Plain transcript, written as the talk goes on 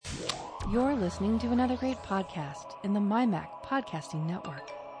You're listening to another great podcast in the MyMac Podcasting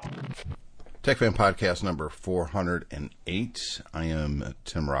Network. TechFan Podcast number 408. I am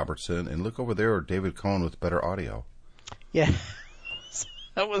Tim Robertson, and look over there, David Cohen with better audio. Yeah,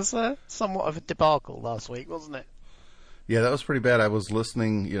 that was somewhat of a debacle last week, wasn't it? Yeah, that was pretty bad. I was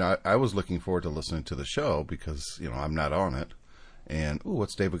listening, I was looking forward to listening to the show because, I'm not on it. And,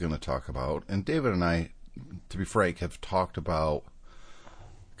 what's David going to talk about? And David and I, to be frank, have talked about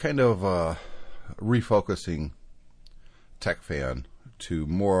kind of refocusing TechFan to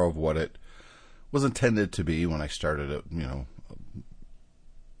more of what it was intended to be when I started it, a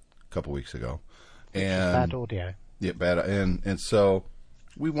couple weeks ago. And bad audio. Yeah, bad. And so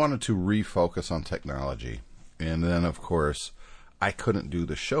we wanted to refocus on technology. And then, of course, I couldn't do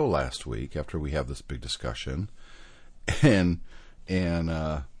the show last week after we have this big discussion. And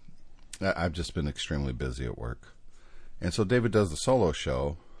I've just been extremely busy at work. And so David does the solo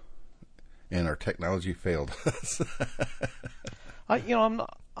show, and our technology failed us.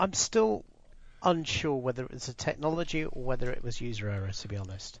 I'm still unsure whether it was a technology or whether it was user error, to be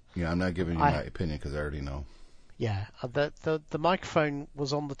honest. Yeah, I'm not giving you my opinion because I already know. Yeah, the microphone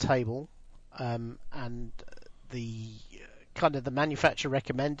was on the table, and the the manufacturer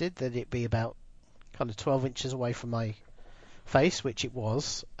recommended that it be about 12 inches away from my face, which it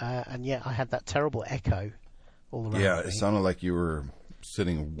was, and yet I had that terrible echo all around me. Yeah, it sounded like you were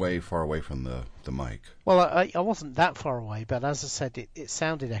sitting way far away from the mic. Well, I wasn't that far away, but as I said, it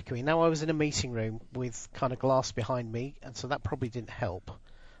sounded echoey. Now, I was in a meeting room with glass behind me, and so that probably didn't help.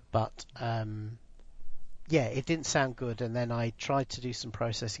 But, yeah, it didn't sound good, and then I tried to do some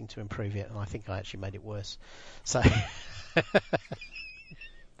processing to improve it, and I think I actually made it worse. So,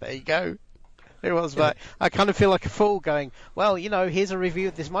 there you go. It was, but I kind of feel like a fool going, well, here's a review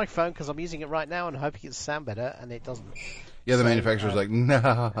of this microphone because I'm using it right now and hoping it'll sound better, and it doesn't. Yeah, the manufacturer's like,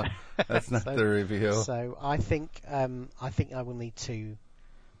 no, that's not the review. So I think I will need to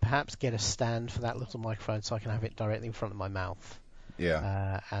perhaps get a stand for that little microphone so I can have it directly in front of my mouth.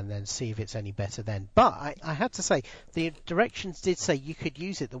 Yeah. And then see if it's any better then. But I have to say, the directions did say you could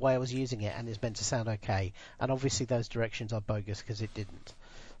use it the way I was using it and it's meant to sound okay. And obviously those directions are bogus because it didn't.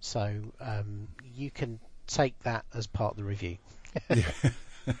 So you can take that as part of the review.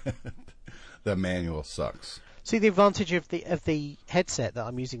 The manual sucks. See, the advantage of the headset that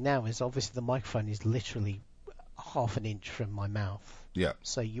I'm using now is obviously the microphone is literally half an inch from my mouth. Yeah.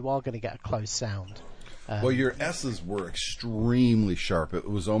 So you are going to get a close sound. Well, your S's were extremely sharp. It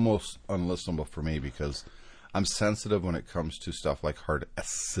was almost unlistenable for me because I'm sensitive when it comes to stuff like hard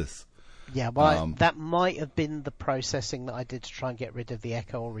S's. Yeah, well, that might have been the processing that I did to try and get rid of the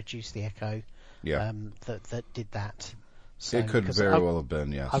echo or reduce the echo. Yeah. That did that. So, it could very well have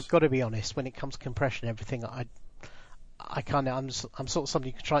been, yes. I've got to be honest. When it comes to compression and everything, I'm sort of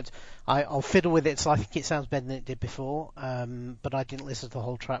somebody who can try to. I'll fiddle with it, so I think it sounds better than it did before. But I didn't listen to the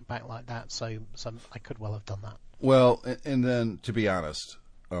whole track back like that, so I could well have done that. Well, and then to be honest,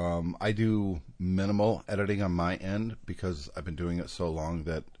 I do minimal editing on my end because I've been doing it so long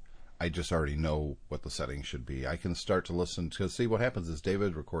that I just already know what the settings should be. I can start to listen to see what happens is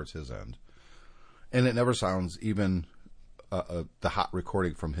David records his end, and it never sounds even. The hot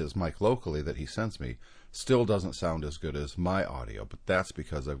recording from his mic locally that he sends me still doesn't sound as good as my audio, but that's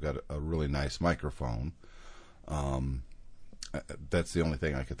because I've got a really nice microphone. That's the only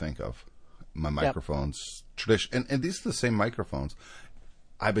thing I could think of. My microphone's tradition, and these are the same microphones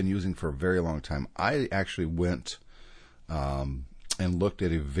I've been using for a very long time. I actually went and looked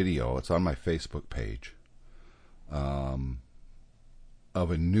at a video. It's on my Facebook page of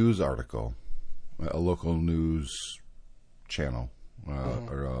a news article, a local news channel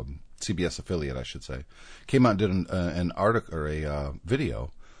or CBS affiliate, I should say, came out and did an article or a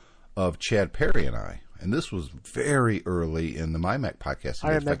video of Chad Perry and I, and this was very early in the MyMac podcast.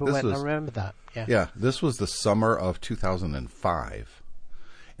 I remember that. Yeah. Yeah, this was the summer of 2005,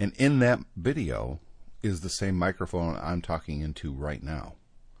 and in that video is the same microphone I'm talking into right now.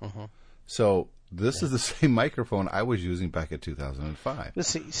 Mm-hmm. So. This is the same microphone I was using back in 2005.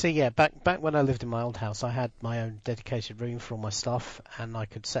 See, back when I lived in my old house, I had my own dedicated room for all my stuff, and I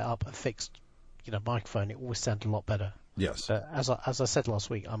could set up a fixed, microphone. It always sounded a lot better. Yes. But as I said last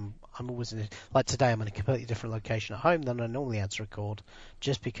week, I'm always like today. I'm in a completely different location at home than I normally had to record,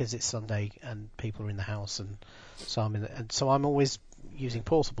 just because it's Sunday and people are in the house, and so I'm always using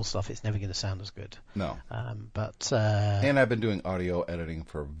portable stuff. It's never going to sound as good. No. And I've been doing audio editing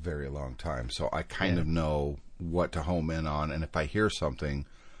for a very long time, so I kind of know what to home in on, and if I hear something,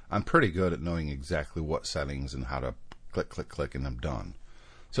 I'm pretty good at knowing exactly what settings and how to click, click, click, and I'm done.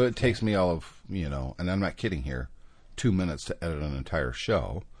 So it takes me all of, and I'm not kidding here, 2 minutes to edit an entire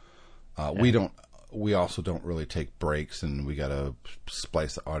show. We also don't really take breaks, and we got to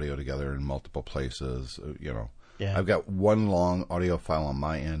splice the audio together in multiple places. Yeah. I've got one long audio file on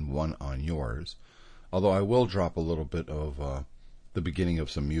my end, one on yours. Although I will drop a little bit of the beginning of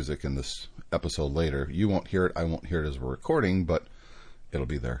some music in this episode later. You won't hear it. I won't hear it as we're recording, but it'll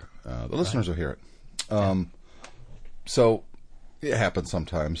be there. The listeners will hear it. So it happens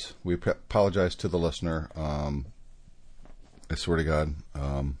sometimes. We apologize to the listener. I swear to God,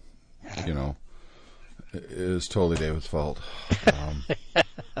 it is totally David's fault.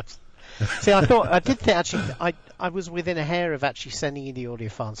 See, I did think actually, I was within a hair of actually sending you the audio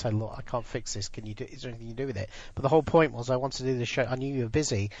file and saying, look, I can't fix this. Is there anything you can do with it? But the whole point was I wanted to do the show. I knew you were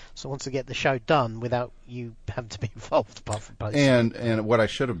busy, so I wanted to get the show done without you having to be involved, apart from posting. And what I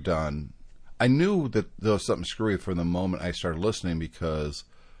should have done, I knew that there was something screwy from the moment I started listening, because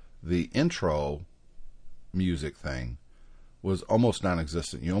the intro music thing was almost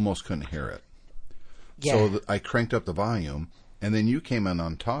non-existent. You almost couldn't hear it. Yeah. So I cranked up the volume, and then you came in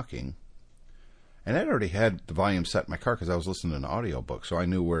on talking. And I'd already had the volume set in my car because I was listening to an audiobook, so I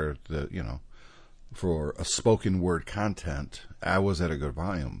knew where for a spoken word content, I was at a good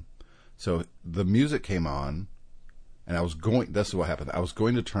volume. So the music came on, and this is what happened. I was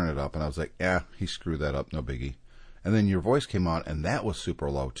going to turn it up, and I was like, he screwed that up, no biggie. And then your voice came on, and that was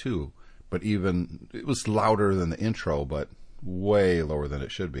super low too. But it was louder than the intro, but way lower than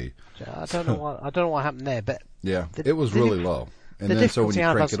it should be. I don't know what happened there, but yeah, it was really low. And then so when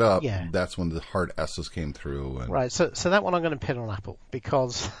you crank it up, that's when the hard S's came through. Right, so that one I'm going to pin on Apple,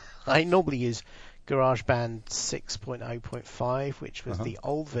 because I normally use GarageBand 6.0.5, which was the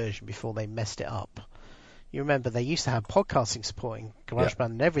old version before they messed it up. You remember they used to have podcasting supporting GarageBand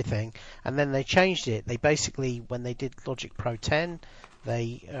and everything, and then they changed it. They basically, when they did Logic Pro 10,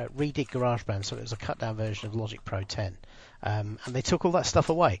 they redid GarageBand, so it was a cut-down version of Logic Pro 10. And they took all that stuff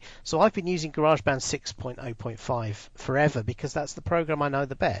away. So I've been using GarageBand 6.0.5 forever because that's the program I know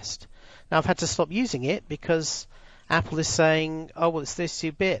the best. Now I've had to stop using it because Apple is saying, it's this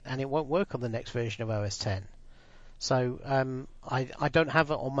new bit and it won't work on the next version of OS 10. So I don't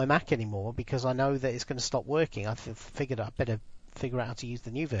have it on my Mac anymore because I know that it's going to stop working. I figured I'd better figure out how to use the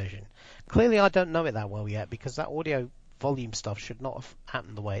new version. Clearly I don't know it that well yet because that audio volume stuff should not have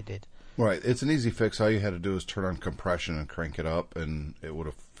happened the way it did. Right. It's an easy fix. All you had to do is turn on compression and crank it up, and it would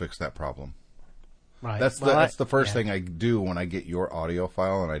have fixed that problem. Right. That's the first thing I do when I get your audio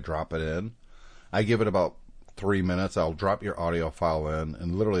file and I drop it in. I give it about 3 minutes. I'll drop your audio file in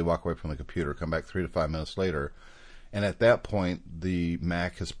and literally walk away from the computer, come back 3 to 5 minutes later. And at that point, the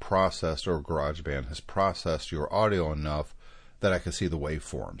Mac has processed, or GarageBand has processed your audio enough that I can see the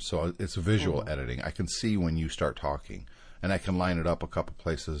waveforms. So it's visual editing. I can see when you start talking. And I can line it up a couple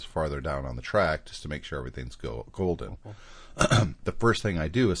places farther down on the track just to make sure everything's golden. The first thing I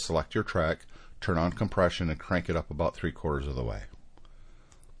do is select your track, turn on compression, and crank it up about 3/4 of the way.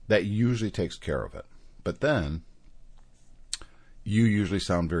 That usually takes care of it. But then, you usually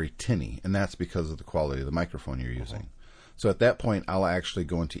sound very tinny, and that's because of the quality of the microphone you're using. So at that point, I'll actually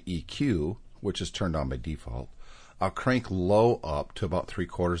go into EQ, which is turned on by default. I'll crank low up to about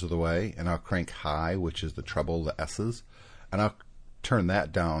 3/4 of the way, and I'll crank high, which is the treble, the S's, and I'll turn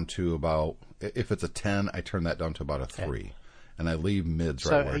that down to about, if it's a 10, I turn that down to about a 3. And I leave mids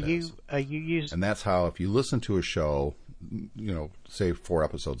right where it is. So are you using... And that's how, if you listen to a show, say 4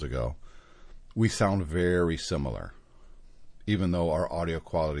 episodes ago, we sound very similar, even though our audio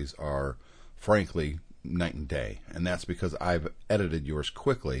qualities are, frankly, night and day. And that's because I've edited yours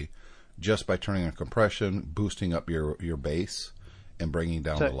quickly just by turning on compression, boosting up your bass, and bringing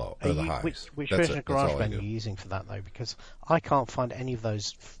down the low or the highs. Which version of GarageBand are you using for that, though? Because I can't find any of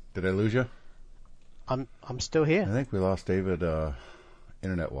those. Did I lose you? I'm still here. I think we lost David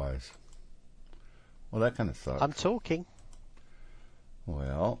internet-wise. Well, that kind of sucks. I'm talking.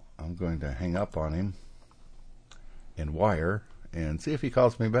 Well, I'm going to hang up on him and wire and see if he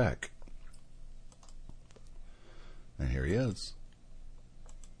calls me back. And here he is.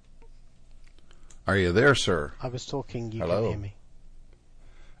 Are you there, sir? I was talking. You Hello? couldn't hear me.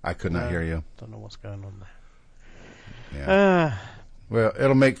 I could not hear you. Don't know what's going on there. Yeah. Well,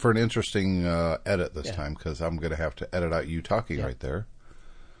 it'll make for an interesting edit this time because I'm going to have to edit out you talking right there.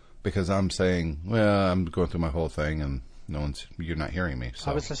 Because I'm saying, well, I'm going through my whole thing and you're not hearing me.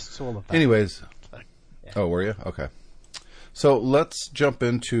 So. I was listening to all of that. Anyways. Oh, were you? Okay. So let's jump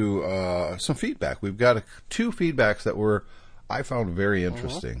into some feedback. We've got 2 feedbacks that I found very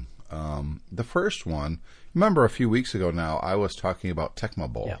interesting. The first one, remember a few weeks ago now, I was talking about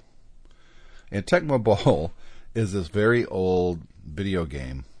Tecmo Bowl. Yeah. And Tecmo Bowl is this very old video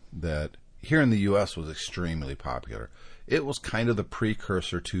game that here in the U.S. was extremely popular. it was kind of the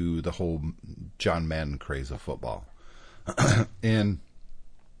precursor to the whole John Madden craze of football. And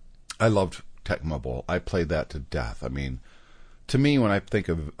I loved Tecmo Bowl. I played that to death. I mean, to me, when I think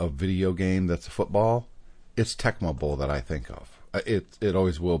of a video game that's football, it's Tecmo Bowl that I think of. It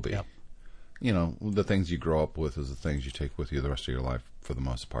always will be. Yep. You know, the things you grow up with is the things you take with you the rest of your life for the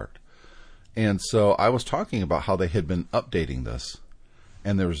most part. And so I was talking about how they had been updating this.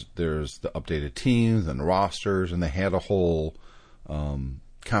 And there's the updated teams and rosters, and they had a whole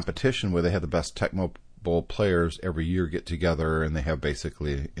competition where they had the best Tecmo Bowl players every year get together, and they have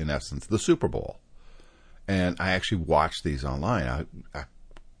basically, in essence, the Super Bowl. And I actually watched these online. I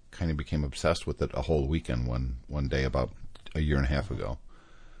kind of became obsessed with it a whole weekend one day about a year and a half ago.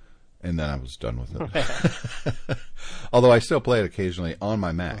 And then I was done with it. Although I still play it occasionally on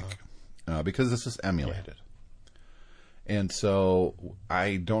my Mac because this is emulated. Yeah. And so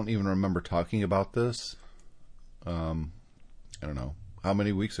I don't even remember talking about this. I don't know. How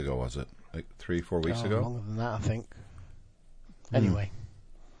many weeks ago was it? Like 3-4 weeks ago? Longer than that, I think. Anyway.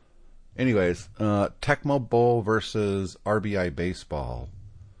 Anyways, Tecmo Bowl versus RBI Baseball.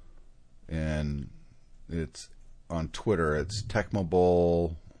 And it's on Twitter. It's Tecmo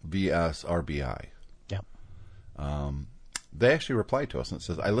Bowl vs. RBI. Yep. They actually replied to us and it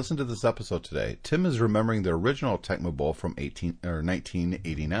says, I listened to this episode today. Tim is remembering the original Tecmo Bowl from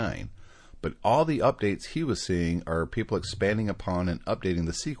 1989. But all the updates he was seeing are people expanding upon and updating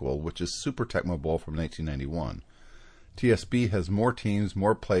the sequel, which is Super Tecmo Bowl from 1991. TSB has more teams,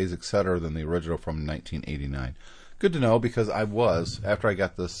 more plays, etc. than the original from 1989. Good to know, because after I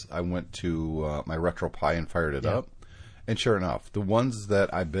got this, I went to my RetroPie and fired it up. And sure enough, the ones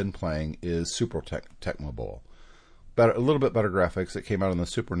that I've been playing is Super Tecmo Bowl. A little bit better graphics. It came out on the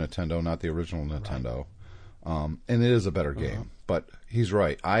Super Nintendo, not the original Nintendo. Right. And it is a better game. But he's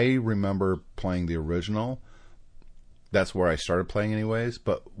right. I remember playing the original. That's where I started playing anyways.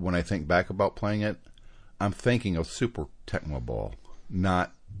 But when I think back about playing it, I'm thinking of Super Tecmo Bowl,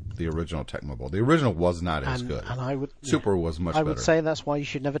 not the original Tecmo Bowl. The original was not as good. And Super was much better. I would say that's why you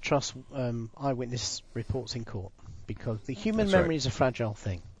should never trust eyewitness reports in court, because the human memory is a fragile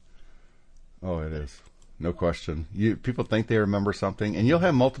thing. Oh, it is. No question. People think they remember something, and you'll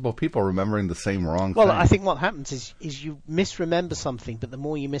have multiple people remembering the same wrong thing. Well, I think what happens is you misremember something, but the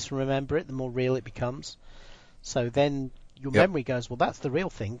more you misremember it, the more real it becomes. So then your memory goes, well, that's the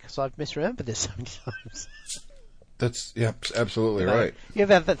real thing, because I've misremembered this so many times. That's absolutely right. You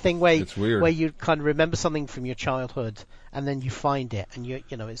ever have that thing where it's weird, where you kind of remember something from your childhood, and then you find it, and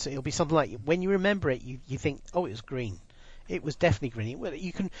it'll be something like, when you remember it, you think, oh, it was green. It was definitely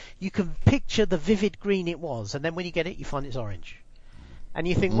green. You can picture the vivid green it was, and then when you get it, you find it's orange, and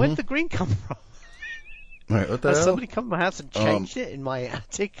you think, where did the green come from? Right, what the Has hell? somebody come to my house and changed it in my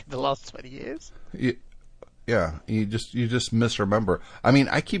attic in the last 20 years? Yeah, you just misremember. I mean,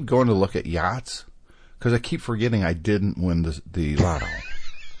 I keep going to look at yachts because I keep forgetting I didn't win the lotto.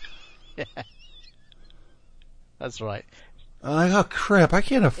 Yeah, that's right. Oh crap! I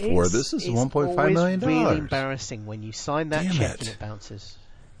can't afford this. This is $1.5 million. It's really embarrassing when you sign that check and it bounces.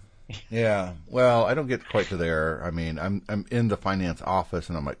 Yeah. Well, I don't get quite to there. I mean, I'm in the finance office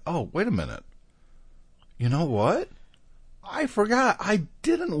and I'm like, oh, wait a minute. You know what? I forgot. I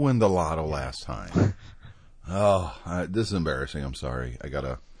didn't win the lotto last time. This is embarrassing. I'm sorry. I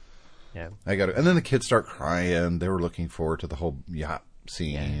gotta. And then the kids start crying. They were looking forward to the whole yacht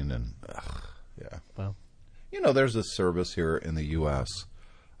scene, and Well, there's this service here in the U.S.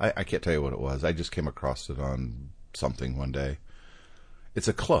 I can't tell you what it was. I just came across it on something one day. It's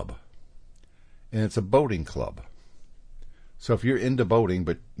a club, and it's a boating club. So if you're into boating,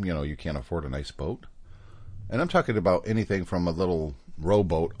 but you can't afford a nice boat, and I'm talking about anything from a little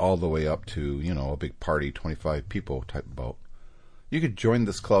rowboat all the way up to a big party 25 people type of boat. You could join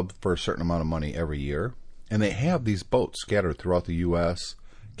this club for a certain amount of money every year, and they have these boats scattered throughout the U.S.,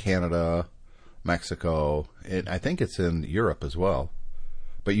 Canada, Mexico, and I think it's in Europe as well.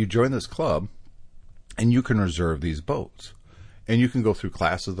 But you join this club, and you can reserve these boats. And you can go through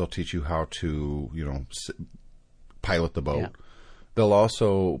classes. They'll teach you how to, pilot the boat. Yeah. They'll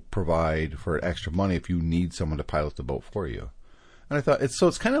also provide for extra money if you need someone to pilot the boat for you. And I thought,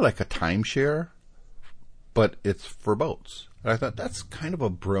 it's kind of like a timeshare, but it's for boats. And I thought, that's kind of a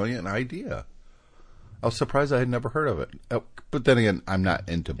brilliant idea. I was surprised I had never heard of it. But then again, I'm not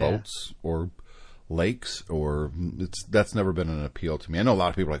into boats or lakes, or that's never been an appeal to me. I know a lot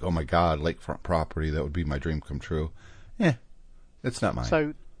of people are like, oh my God, lakefront property, that would be my dream come true. It's not mine.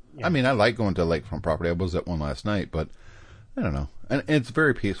 So, I mean, I like going to lakefront property. I was at one last night, but I don't know. And it's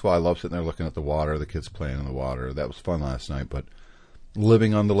very peaceful. I love sitting there looking at the water, the kids playing in the water. That was fun last night. But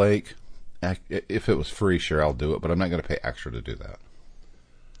living on the lake, if it was free, sure, I'll do it, but I'm not going to pay extra to do that.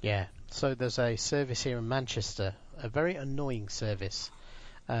 Yeah. So there's a service here in Manchester, a very annoying service,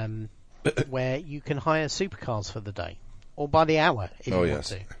 where you can hire supercars for the day or by the hour if you want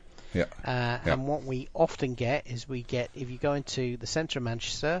to. Yeah. And what we often get is if you go into the centre of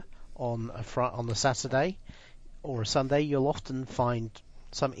Manchester on the Saturday or a Sunday, you'll often find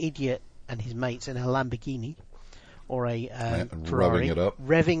some idiot and his mates in a Lamborghini or a Ferrari revving it up,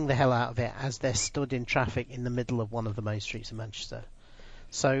 revving the hell out of it as they're stood in traffic in the middle of one of the main streets of Manchester.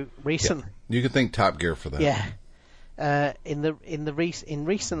 So recently, you could thank Top Gear for that. Yeah.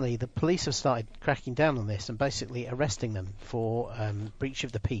 Recently, the police have started cracking down on this and basically arresting them for breach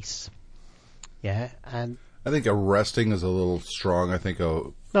of the peace. Yeah, and I think arresting is a little strong. I think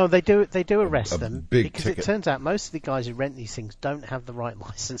no, they do arrest them because ticket. It turns out most of the guys who rent these things don't have the right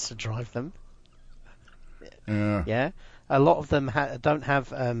license to drive them. Yeah, a lot of them don't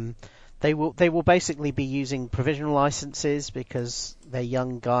have. They will basically be using provisional licenses because they're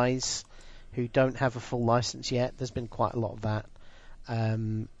young guys who don't have a full license yet. There's been quite a lot of that.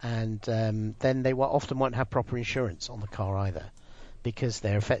 And then they often won't have proper insurance on the car either because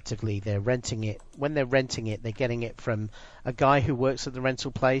they're renting it. When they're renting it, they're getting it from a guy who works at the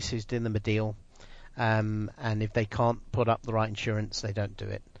rental place who's doing them a deal. And if they can't put up the right insurance, they don't do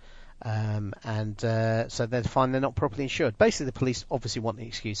it. So they find they're not properly insured. Basically, the police obviously want an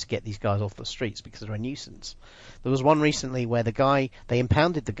excuse to get these guys off the streets because they're a nuisance. There was one recently where they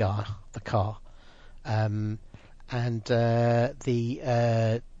impounded the car, and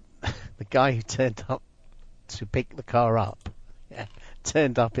the guy who turned up to pick the car up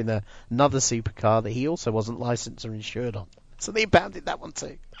turned up in another supercar that he also wasn't licensed or insured on. So they impounded that one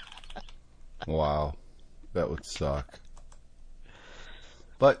too. Wow, that would suck.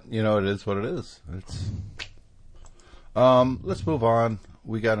 But, it is what it is. Let's move on.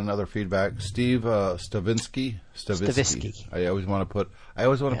 We got another feedback. Steve Stavisky. I always want to put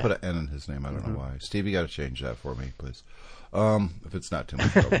an N in his name. I don't know why. Steve, you got to change that for me, please. If it's not too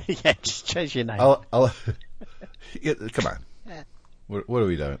much trouble. Yeah, just change your name. Come on. What are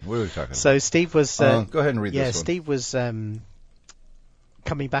we doing? What are we talking about? So Steve was... go ahead and read this one. Yeah, Steve was coming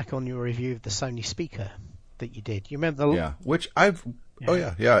back on your review of the Sony speaker that you did. You remember the... Yeah, which I've... Yeah. Oh,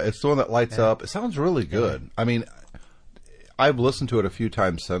 yeah. It's the one that lights up. It sounds really good. Yeah. I mean, I've listened to it a few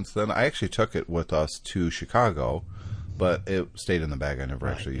times since then. I actually took it with us to Chicago, but it stayed in the bag. I never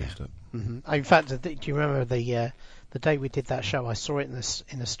actually used it. Mm-hmm. In fact, do you remember the day we did that show? I saw it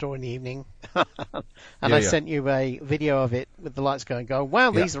in the store in the evening, and I sent you a video of it with the lights going.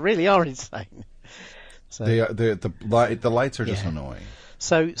 Wow, these really are insane. So the lights are just annoying.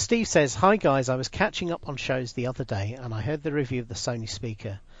 So Steve says, "Hi guys, I was catching up on shows the other day and I heard the review of the Sony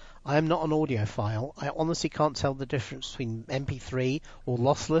speaker. I am not an audiophile. I honestly can't tell the difference between MP3 or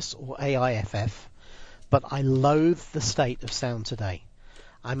lossless or AIFF, but I loathe the state of sound today.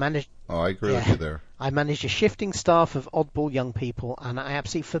 I agree with you there. I manage a shifting staff of oddball young people and I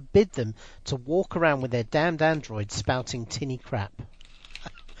absolutely forbid them to walk around with their damned Android spouting tinny crap."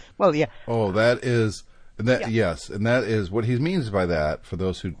 Well, yeah. Oh, that is... Yes, and that is what he means by that, for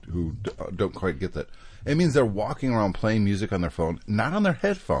those who don't quite get that. It means they're walking around playing music on their phone, not on their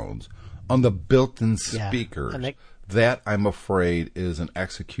headphones, on the built-in speakers. That, I'm afraid, is an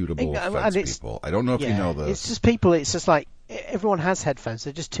executable offense, people. I don't know if you know this. It's just people, it's just like, everyone has headphones,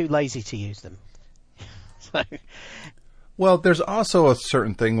 they're just too lazy to use them. Well, there's also a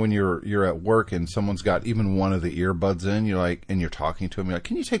certain thing when you're at work and someone's got even one of the earbuds in, and you're talking to them, you're like,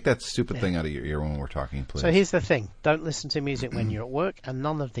 can you take that stupid thing out of your ear when we're talking, please? So here's the thing. Don't listen to music when you're at work, and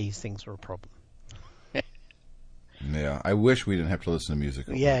none of these things are a problem. Yeah, I wish we didn't have to listen to music.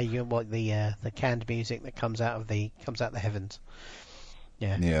 The canned music that comes out the heavens.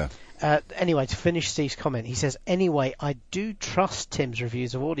 Yeah. Anyway, to finish Steve's comment, he says, "Anyway, I do trust Tim's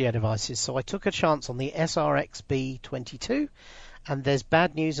reviews of audio devices, so I took a chance on the SRX-B22, and there's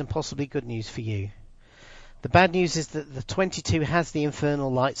bad news and possibly good news for you. The bad news is that the 22 has the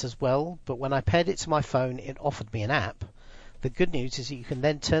infernal lights as well, but when I paired it to my phone, it offered me an app. The good news is that you can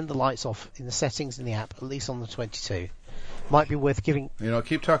then turn the lights off in the settings in the app, at least on the 22. Might be worth giving..."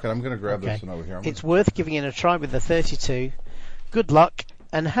 Keep talking. I'm going to grab this one over here. It's worth giving it a try with the 32. Good luck.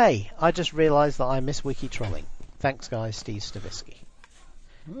 And hey, I just realised that I miss wiki trolling. Thanks, guys. Steve Stavisky.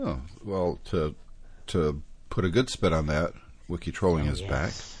 Oh, well, to put a good spin on that, wiki trolling is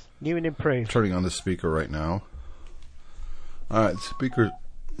back. New and improved. Turning on the speaker right now. All right, speaker.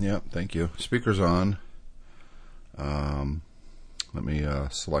 Yeah, thank you. Speaker's on. Let me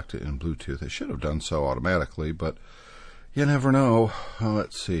select it in Bluetooth. It should have done so automatically, but you never know.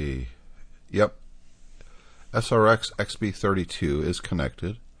 Let's see. Yep. SRX XB32 is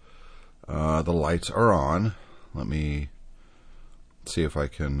connected. The lights are on. Let me see if I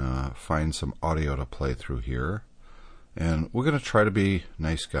can find some audio to play through here. And we're going to try to be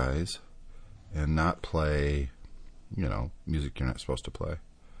nice guys and not play, music you're not supposed to play.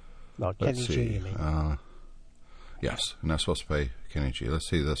 Like Kenny G, you mean? Yes, I'm not supposed to play Kenny G. Let's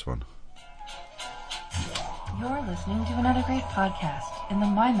see this one. You're listening to another great podcast in the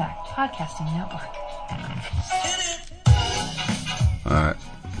MyMac Podcasting Network. All right.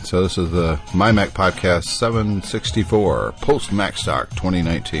 So this is the MyMac Podcast 764, post-Mac Stock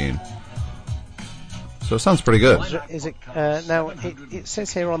 2019. So it sounds pretty good. Is it now? It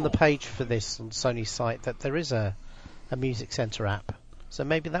says here on the page for this on Sony's site that there is a Music Center app. So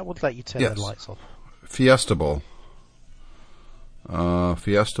maybe that would let you turn the lights off. Fiestable.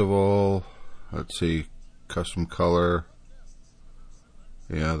 Fiestable. Let's see. Custom color.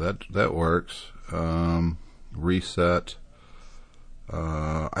 Yeah, that works. Reset.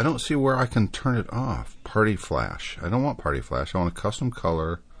 I don't see where I can turn it off. Party flash. I don't want party flash. I want a custom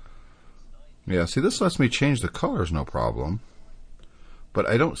color. Yeah, see, this lets me change the colors, no problem. But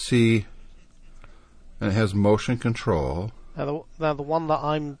I don't see. And it has motion control. Now the one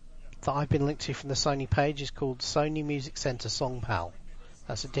that I've been linked to from the Sony page is called Sony Music Center Song Pal.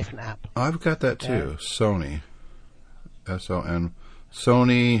 That's a different app. I've got that too. Yeah. Sony. S-O-N.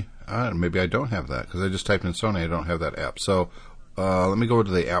 Sony. Maybe I don't have that because I just typed in Sony. I don't have that app. So let me go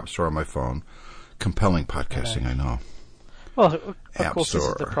to the App Store on my phone. Compelling podcasting, I know. Well, of App course, Store. This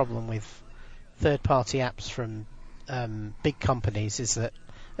is the problem with third-party apps from big companies is that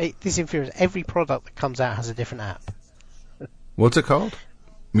this infuriates. Every product that comes out has a different app. What's it called?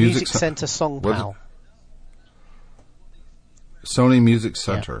 Music Center Song Pal. Sony Music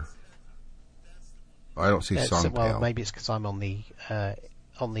Center. Yeah. I don't see Song Pal. Well, maybe it's because I'm on the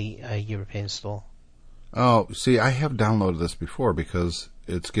European store. Oh, see, I have downloaded this before because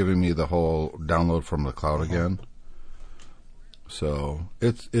it's giving me the whole download from the cloud again. So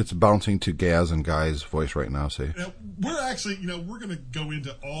it's bouncing to Gaz and Guy's voice right now. See, we're actually, we're going to go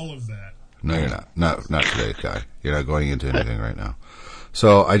into all of that. No, you're not. Not today, Guy. You're not going into anything right now.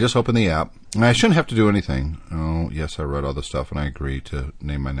 So I just opened the app, and I shouldn't have to do anything. Oh, yes, I read all the stuff, and I agree to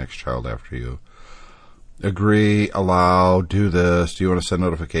name my next child after you. Agree, allow, do this. Do you want to send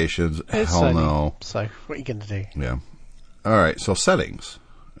notifications? Hell no. So what are you going to do? Yeah. All right. So settings.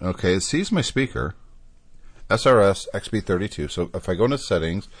 Okay. It sees my speaker. SRS XB32. So if I go into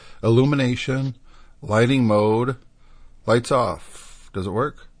settings, illumination, lighting mode, lights off. Does it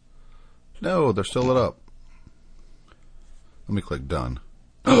work? No, they're still lit up. Let me click done.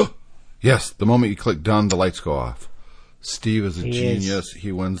 Yes, the moment you click done, the lights go off. Steve is a genius.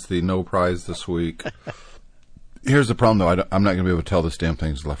 He wins the no prize this week. Here's the problem, though. I'm not going to be able to tell this damn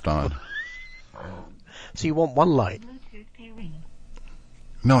thing's left on. So you want one light?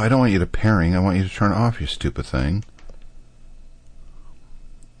 No, I don't want you to pairing. I want you to turn it off, you stupid thing.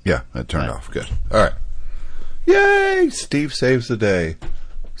 Yeah, it turned off. Good. All right. Yay! Steve saves the day.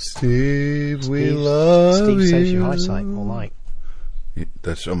 Steve, we love you. Steve saves your eyesight, more light.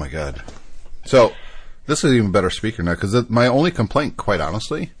 Oh my God. So, this is an even better speaker now, because my only complaint, quite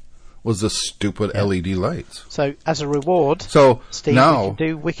honestly, was the stupid LED lights. So, as a reward, Steve, now, we can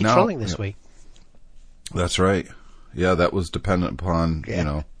do wiki trolling this week. That's right. Yeah, that was dependent upon,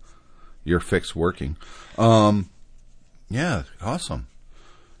 your fix working. Yeah, awesome.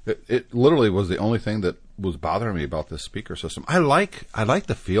 It literally was the only thing that was bothering me about this speaker system. I like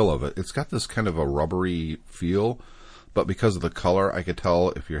the feel of it. It's got this kind of a rubbery feel, but because of the color, I could tell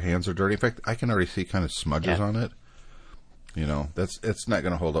if your hands are dirty. In fact, I can already see kind of smudges on it. It's not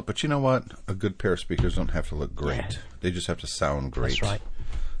going to hold up. But you know what? A good pair of speakers don't have to look great. Yeah. They just have to sound great. That's right.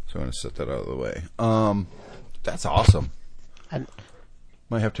 So I'm going to set that out of the way. That's awesome. And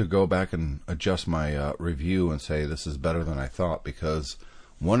might have to go back and adjust my review and say this is better than I thought, because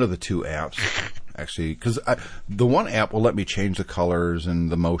one of the two apps actually, because the one app will let me change the colors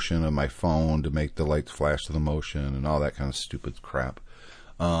and the motion of my phone to make the lights flash to the motion and all that kind of stupid crap.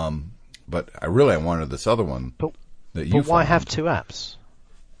 But I wanted this other one that you. But why have two apps?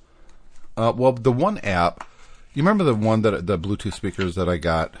 Well, the one app, you remember the one the Bluetooth speakers that I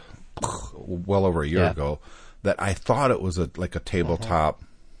got well over a year ago, that I thought it was like a tabletop,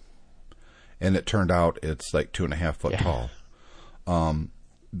 and it turned out it's like 2.5 foot tall.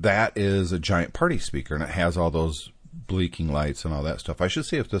 That is a giant party speaker, and it has all those blinking lights and all that stuff. I should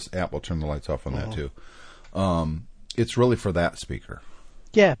see if this app will turn the lights off on that too. It's really for that speaker.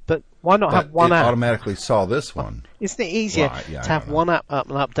 Yeah, but why not have one app? It automatically saw this one. Isn't it easier to have one app up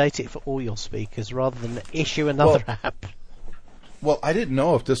and update it for all your speakers rather than issue another app? Well, I didn't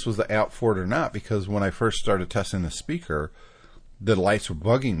know if this was the app for it or not, because when I first started testing the speaker, the lights were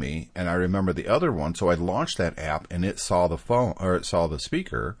bugging me, and I remember the other one, so I launched that app, and it saw the phone, or it saw the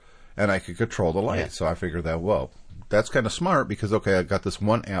speaker, and I could control the light. Yeah. So I figured that, whoa, that's kind of smart, because, okay, I got this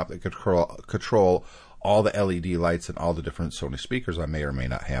one app that could control all the LED lights and all the different Sony speakers I may or may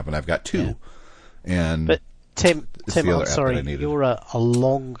not have, and I've got two. Yeah. And but Tim, the other I'm app that I sorry, needed. you're a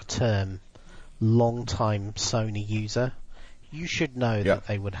long-time Sony user. You should know that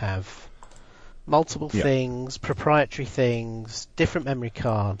they would have multiple things, proprietary things, different memory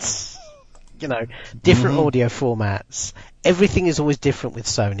cards, different audio formats. Everything is always different with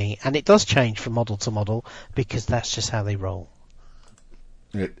Sony, and it does change from model to model because that's just how they roll.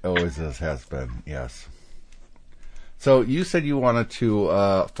 It always has been, yes. So you said you wanted to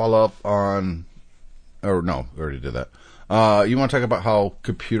follow up on, or no, we already did that. You want to talk about how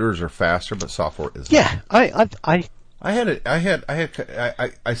computers are faster, but software isn't? Yeah, I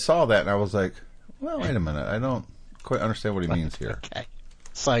saw that and I was like, well, wait a minute, I don't quite understand what he means here. Okay,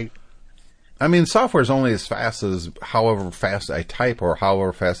 so I mean, software is only as fast as however fast I type or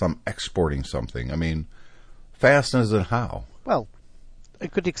however fast I'm exporting something. I mean, fast as in how? Well, a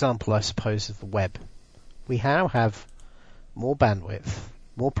good example, I suppose, is the web. We now have more bandwidth,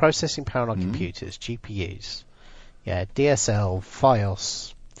 more processing power on our computers, GPUs, DSL,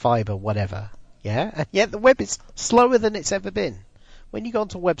 FiOS, fiber, whatever, and yet the web is slower than it's ever been. When you go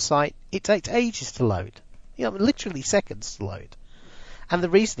onto a website, it takes ages to load, literally seconds to load. And the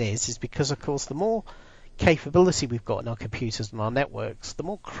reason is because, of course, the more capability we've got in our computers and our networks, the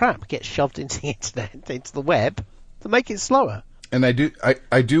more crap gets shoved into the internet, into the web, to make it slower. And I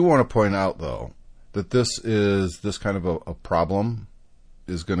do want to point out, though, that this kind of a problem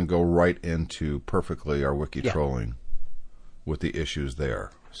is going to go right into perfectly our wiki trolling with the issues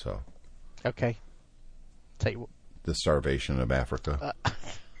there. So, okay, take the starvation of Africa.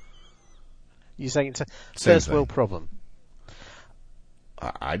 You're saying it's a first world problem?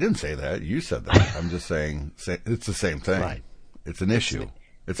 I didn't say that. You said that. I'm just saying it's the same thing. Right. It's an issue.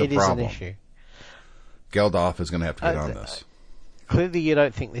 It's a problem. It is an issue. Geldof is going to have to get on this. Clearly, you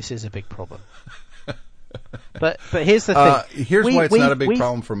don't think this is a big problem. But here's the thing. Here's why it's not a big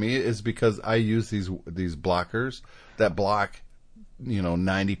problem for me is because I use these blockers that block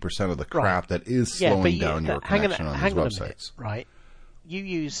 90% of the crap that is slowing down your connection on these websites. Minute, right? You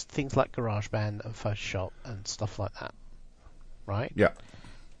use things like GarageBand and Photoshop and stuff like that, right? Yeah.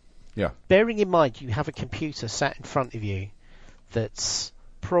 Yeah. Bearing in mind you have a computer sat in front of you that's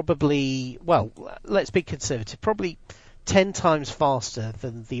probably, well, let's be conservative, probably 10 times faster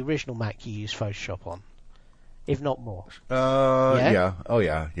than the original Mac you used Photoshop on, if not more. Yeah. Oh,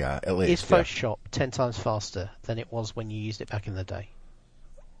 yeah. At least. Is Photoshop 10 times faster than it was when you used it back in the day?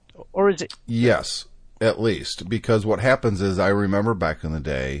 Or is it? Yes, at least. Because what happens is I remember back in the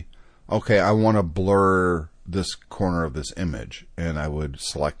day, okay, I want to blur this corner of this image. And I would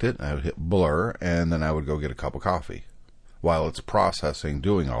select it, I would hit blur, and then I would go get a cup of coffee while it's processing,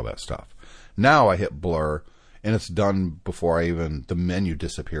 doing all that stuff. Now I hit blur, and it's done before the menu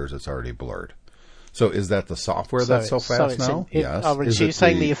disappears. It's already blurred. So is that the software that's so fast now? Yes. So you're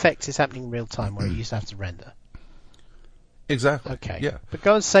saying the effect is happening in real time where it used to have to render? Exactly. Okay. Yeah. But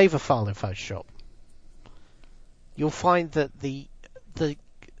go and save a file in Photoshop. You'll find that the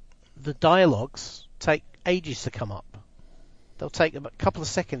dialogues take ages to come up. They'll take a couple of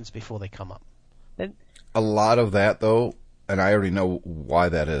seconds before they come up. Then a lot of that, though, and I already know why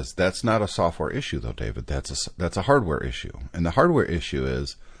that is. That's not a software issue, though, David. That's a hardware issue, and the hardware issue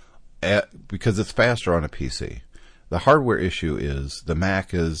is because it's faster on a PC. The hardware issue is the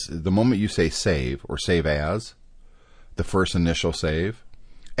Mac is the moment you say save or save as, the first initial save.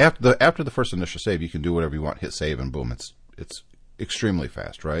 After the first initial save, you can do whatever you want. Hit save and boom, it's extremely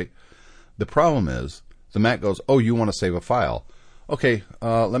fast, right? The problem is the Mac goes, oh, you want to save a file? Okay,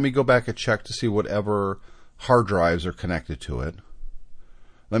 let me go back and check to see whatever hard drives are connected to it.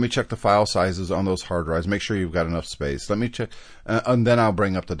 Let me check the file sizes on those hard drives. Make sure you've got enough space. Let me check, and then I'll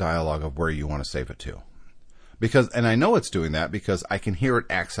bring up the dialog of where you want to save it to. And I know it's doing that because I can hear it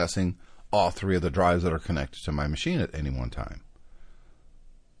accessing all three of the drives that are connected to my machine at any one time.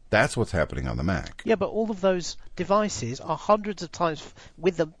 That's what's happening on the Mac. Yeah, but all of those devices are hundreds of times,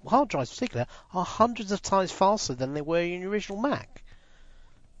 with the hard drives in particular, are hundreds of times faster than they were in the original Mac.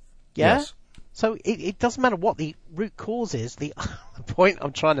 Yeah? Yes. So it doesn't matter what the root cause is. The point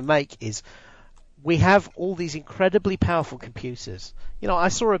I'm trying to make is we have all these incredibly powerful computers. I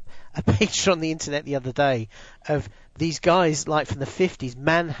saw a page on the internet the other day of these guys like from the 50s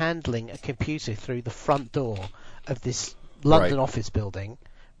manhandling a computer through the front door of this London office building,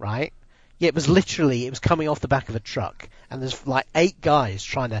 right? Yeah, it was coming off the back of a truck, and there's like 8 guys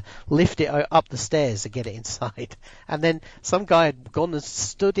trying to lift it up the stairs to get it inside. And then some guy had gone and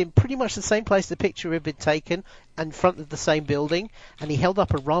stood in pretty much the same place the picture had been taken, in front of the same building, and he held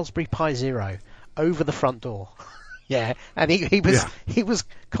up a Raspberry Pi Zero over the front door. Yeah, and he was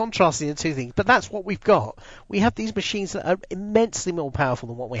contrasting the two things. But that's what we've got. We have these machines that are immensely more powerful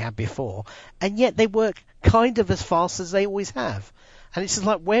than what we had before, and yet they work kind of as fast as they always have. And it's just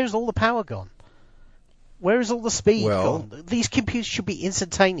like, where's all the power gone? Where is all the speed gone? These computers should be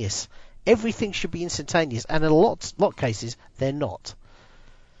instantaneous. Everything should be instantaneous, and in a lot of cases, they're not.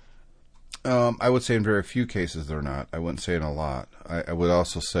 I would say in very few cases they're not. I wouldn't say in a lot. I would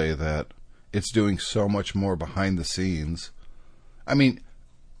also say that it's doing so much more behind the scenes. I mean,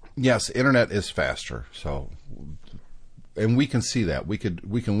 yes, internet is faster, and we can see that. We can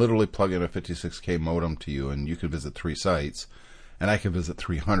literally plug in a 56K modem to you, and you could visit 3 sites. And I can visit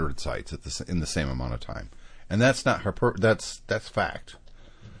 300 sites in the same amount of time, and that's not that's fact.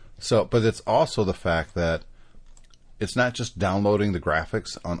 So, but it's also the fact that it's not just downloading the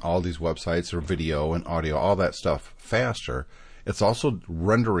graphics on all these websites or video and audio, all that stuff faster. It's also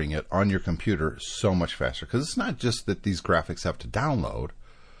rendering it on your computer so much faster, because it's not just that these graphics have to download.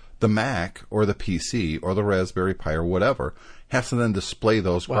 The Mac or the PC or the Raspberry Pi or whatever has to then display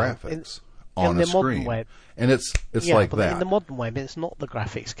those graphics on a screen. Web. And it's like that. In the modern web, it's not the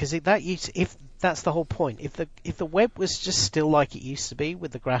graphics, because if that's the whole point. If the web was just still like it used to be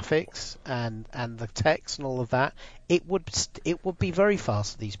with the graphics and the text and all of that, it would be very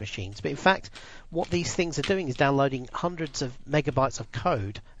fast for these machines. But in fact, what these things are doing is downloading hundreds of megabytes of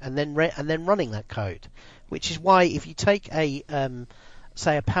code and then running that code, which is why if you take say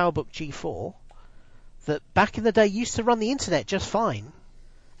a PowerBook G4 that back in the day used to run the internet just fine,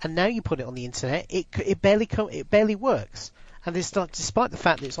 and now you put it on the internet, it barely works. And this, despite the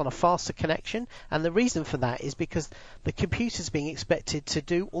fact that it's on a faster connection, and the reason for that is because the computer's being expected to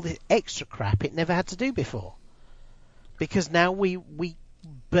do all this extra crap it never had to do before. Because now we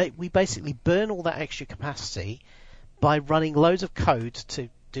basically burn all that extra capacity by running loads of code to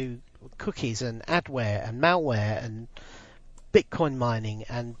do cookies and adware and malware and Bitcoin mining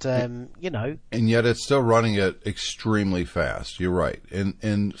and and yet it's still running it extremely fast. You're right,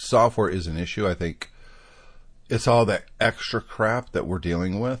 and software is an issue. I think it's all that extra crap that we're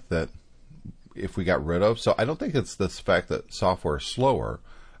dealing with that if we got rid of. So I don't think it's this fact that software is slower.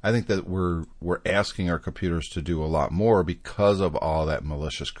 I think that we're asking our computers to do a lot more because of all that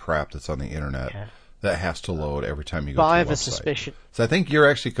malicious crap that's on the internet that has to load every time you go to a website. I have a suspicion. So I think you're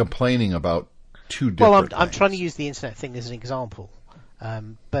actually complaining about two different I'm trying to use the internet thing as an example,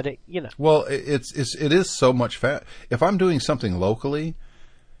 but Well, it is so much fast. If I'm doing something locally,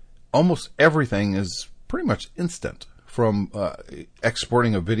 almost everything is pretty much instant. From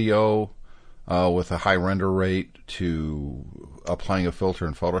exporting a video with a high render rate to applying a filter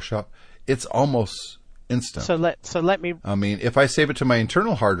in Photoshop, it's almost instant. So let me. I mean, if I save it to my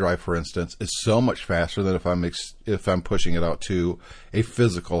internal hard drive, for instance, it's so much faster than if I'm pushing it out to a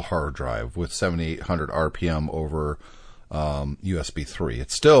physical hard drive with 7,800 RPM over USB 3.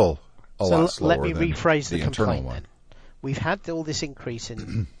 It's still a lot slower. Let me rephrase the internal complaint one. then. We've had all this increase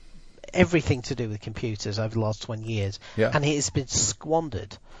in everything to do with computers over the last 20 years, and it has been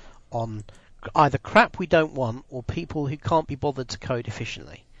squandered on either crap we don't want or people who can't be bothered to code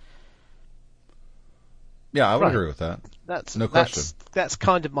efficiently. Yeah, I would agree with that. No question. That's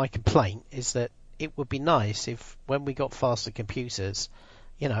kind of my complaint, is that it would be nice if when we got faster computers,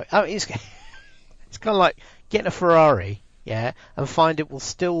 it's kind of like getting a Ferrari, and find it will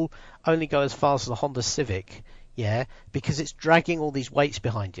still only go as fast as a Honda Civic, because it's dragging all these weights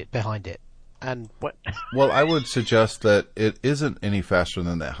behind it. And well, I would suggest that it isn't any faster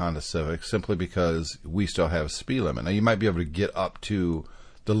than that Honda Civic, simply because we still have a speed limit. Now, you might be able to get up to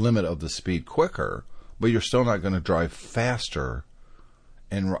the limit of the speed quicker, but you're still not going to drive faster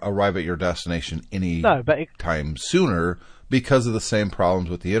and arrive at your destination time sooner because of the same problems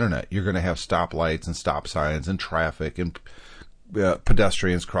with the internet. You're going to have stoplights and stop signs and traffic and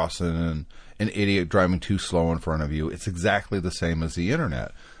pedestrians crossing and an idiot driving too slow in front of you. It's exactly the same as the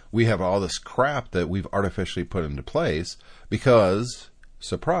internet. We have all this crap that we've artificially put into place because,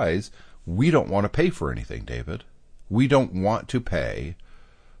 surprise, we don't want to pay for anything, David. We don't want to pay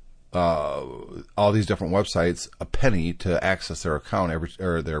all these different websites a penny to access their account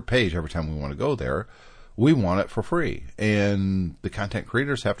or their page every time we want to go there. We want it for free, and the content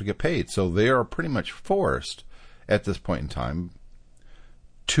creators have to get paid. So they are pretty much forced at this point in time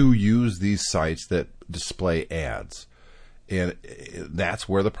to use these sites that display ads. And that's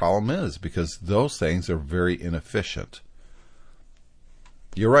where the problem is, because those things are very inefficient.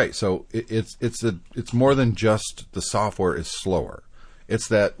 You're right. So it's more than just the software is slower. It's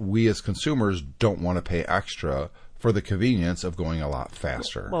that we as consumers don't want to pay extra for the convenience of going a lot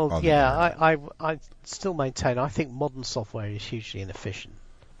faster. Well, yeah, I still maintain I think modern software is hugely inefficient.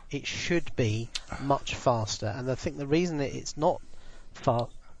 It should be much faster, and I think the reason that it's not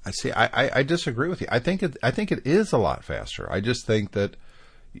fast. I disagree with you. I think it is a lot faster. I just think that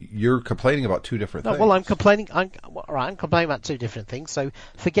you're complaining about two different things. Well, I'm complaining about two different things. So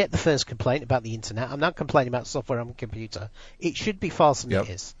forget the first complaint about the internet. I'm now complaining about software on a computer. It should be faster than it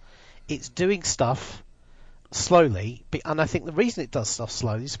is. It's doing stuff slowly, and I think the reason it does stuff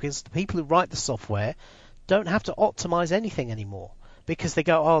slowly is because the people who write the software don't have to optimize anything anymore, because they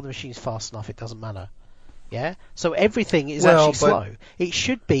go, the machine's fast enough, it doesn't matter. Yeah? So everything is actually slow. It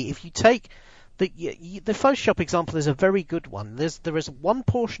should be. If you take the Photoshop example is a very good one. There is one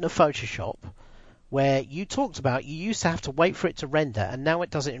portion of Photoshop where you talked about you used to have to wait for it to render, and now it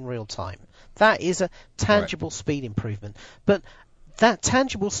does it in real time. That is a tangible speed improvement. But that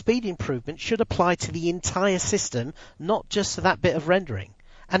tangible speed improvement should apply to the entire system, not just to that bit of rendering.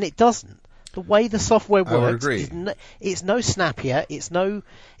 And it doesn't. The way the software works it's no snappier. It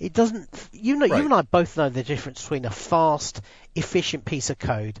doesn't. You and I both know the difference between a fast, efficient piece of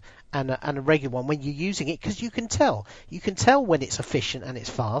code and a regular one when you're using it, because you can tell when it's efficient and it's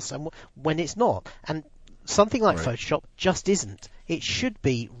fast and when it's not. And something like Photoshop just isn't. It should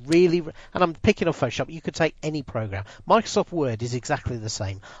be really, and I'm picking on Photoshop. You could take any program. Microsoft Word is exactly the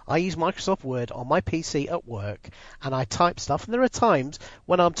same. I use Microsoft Word on my PC at work, and I type stuff. And there are times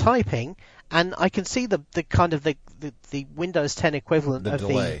when I'm typing, and I can see the kind of the Windows 10 equivalent of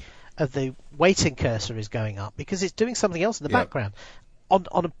the waiting cursor is going up because it's doing something else in the background. On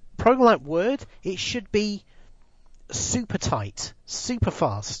a program like Word, it should be super tight, super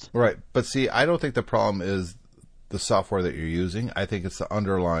fast. Right, but see, I don't think the problem is the software that you're using. I think it's the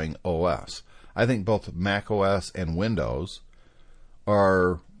underlying OS. I think both Mac OS and Windows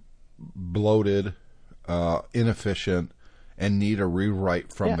are bloated, inefficient, and need a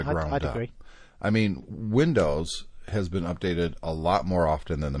rewrite from the ground up. I'd agree. I mean, Windows has been updated a lot more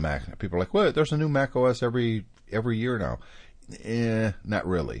often than the Mac. People are like, "What? There's a new Mac OS every year now." Not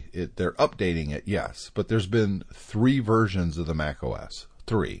really. They're updating it, yes, but there's been 3 versions of the Mac OS.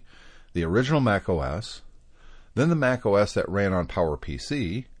 3. The original Mac OS, then the Mac OS that ran on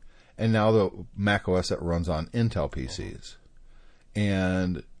PowerPC, and now the Mac OS that runs on Intel PCs.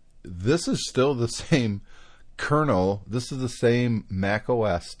 And this is still the same kernel. This is the same Mac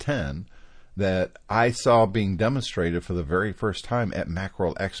OS 10 that I saw being demonstrated for the very first time at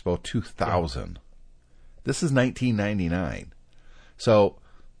Macworld Expo 2000. This is 1999. So,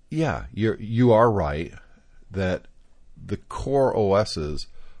 yeah, you are right that the core OSs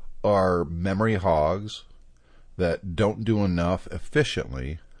are memory hogs that don't do enough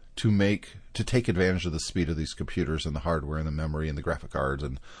efficiently to take advantage of the speed of these computers and the hardware and the memory and the graphic cards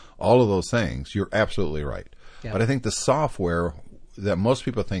and all of those things. You're absolutely right. Yeah. But I think the software that most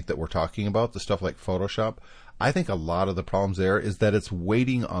people think that we're talking about, the stuff like Photoshop, I think a lot of the problems there is that it's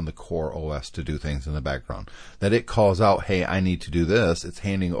waiting on the core OS to do things in the background. That it calls out, hey, I need to do this. It's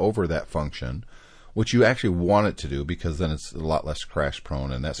handing over that function, which you actually want it to do because then it's a lot less crash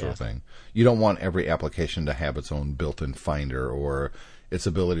prone and that sort of thing. You don't want every application to have its own built-in finder or its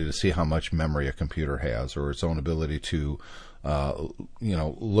ability to see how much memory a computer has or its own ability to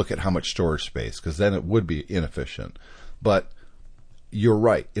look at how much storage space, because then it would be inefficient. But you're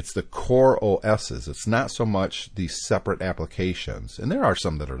right. It's the core OSs. It's not so much the separate applications. And there are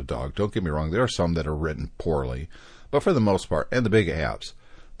some that are the dog. Don't get me wrong. There are some that are written poorly. But for the most part, and the big apps,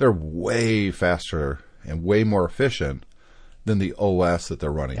 they're way faster and way more efficient than the OS that they're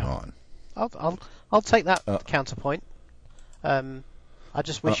running on. I'll take that counterpoint. I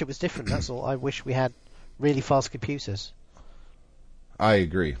just wish it was different. That's all. I wish we had really fast computers. I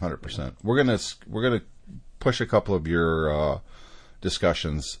agree, 100%. We're gonna push a couple of your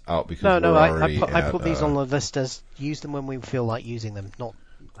discussions out because I put these on the list as use them when we feel like using them, not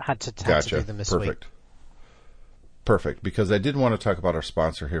had to do them this week. Perfect, because I did want to talk about our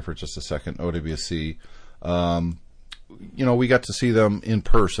sponsor here for just a second, OWC. We got to see them in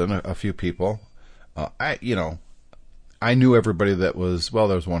person, a few people. I knew everybody that was, well,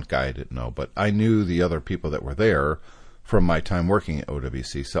 there was one guy I didn't know, but I knew the other people that were there from my time working at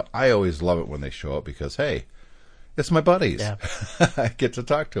OWC. So I always love it when they show up because, hey, it's my buddies. Yeah. I get to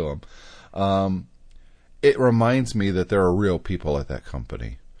talk to them. It reminds me that there are real people at that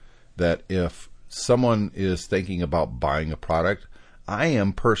company, that if someone is thinking about buying a product, I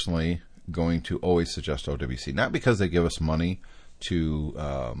am personally going to always suggest OWC, not because they give us money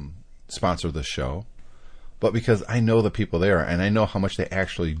to sponsor the show, but because I know the people there and I know how much they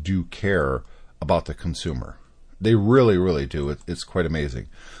actually do care about the consumer. They really, really do. It's quite amazing.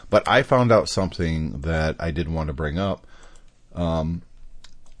 But I found out something that I did want to bring up. One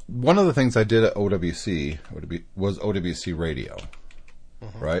of the things I did at OWC was OWC Radio,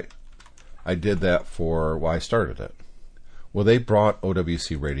 right? I did that I started it. Well, they brought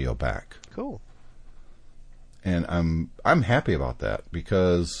OWC Radio back. Cool. And I'm happy about that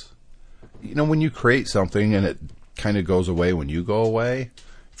because, when you create something and it kind of goes away when you go away,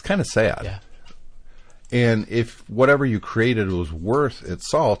 it's kind of sad. Yeah. And if whatever you created was worth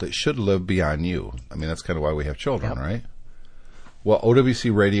its salt, it should live beyond you. I mean, that's kind of why we have children, right? Well,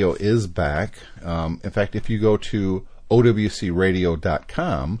 OWC Radio is back. In fact, if you go to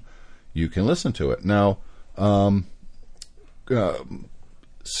OWCRadio.com, you can listen to it. Now,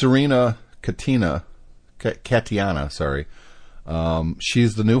 Serena Katiana,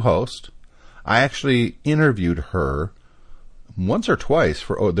 she's the new host. I actually interviewed her once or twice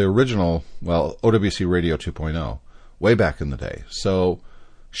for the original, OWC Radio 2.0, way back in the day. So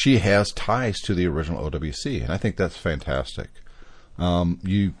she has ties to the original OWC, and I think that's fantastic.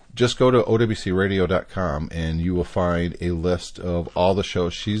 You just go to OWCRadio.com, and you will find a list of all the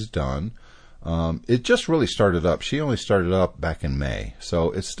shows she's done. It just really started up. She only started up back in May, so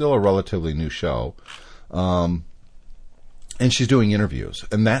it's still a relatively new show. And she's doing interviews,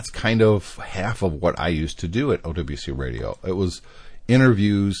 and that's kind of half of what I used to do at OWC Radio. It was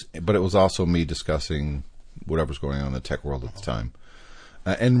interviews, but it was also me discussing whatever's going on in the tech world at the time,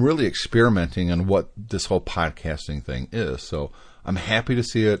 and really experimenting on what this whole podcasting thing is. So I'm happy to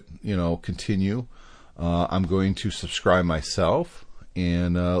see it, continue. I'm going to subscribe myself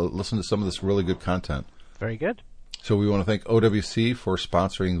and listen to some of this really good content. Very good. So we want to thank OWC for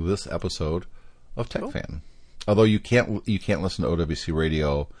sponsoring this episode of TechFan. Although you can't listen to OWC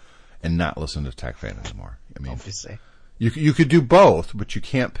Radio and not listen to TechFan anymore. I mean, obviously, you could do both, but you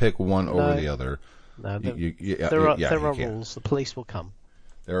can't pick one over the other. No, there are rules. The police will come.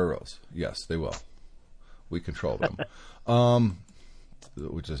 There are rules. Yes, they will. We control them.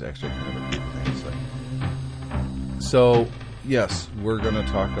 Which is actually kind of a good thing to say. So, yes, we're going to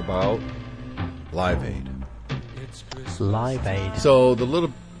talk about Live Aid. Live Aid. So the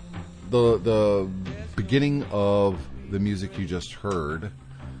beginning of the music you just heard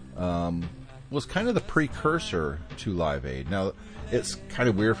was kind of the precursor to Live Aid. Now, it's kind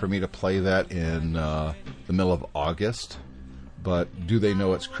of weird for me to play that in the middle of August, but Do They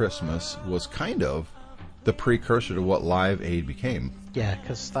Know It's Christmas was kind of the precursor to what Live Aid became. Yeah,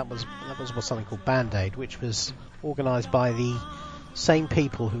 because that was something called Band Aid, which was organised by the same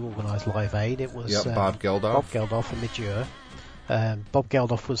people who organised Live Aid. It was Bob Geldof. Bob Geldof and Midure. Bob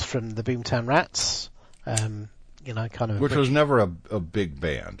Geldof was from the Boomtown Rats. Which was never a big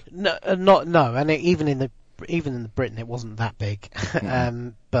band. No, and even in Britain it wasn't that big.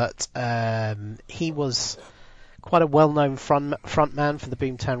 But he was quite a well-known frontman for the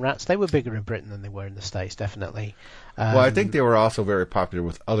Boomtown Rats. They were bigger in Britain than they were in the States, definitely. Well, I think they were also very popular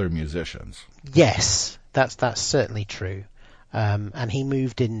with other musicians. Yes, that's certainly true. And he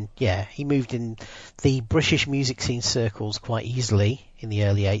moved in the British music scene circles quite easily in the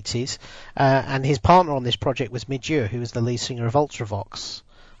early 80s. And his partner on this project was Midure, who was the lead singer of Ultravox.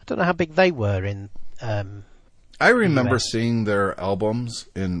 I don't know how big they were in I remember seeing their albums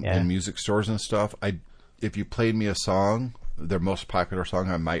in music stores and stuff. If you played me a song, their most popular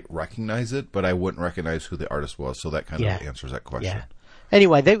song, I might recognize it, but I wouldn't recognize who the artist was, so that kind of answers that question. Yeah.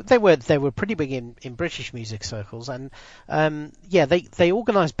 Anyway, they were pretty big in British music circles, and they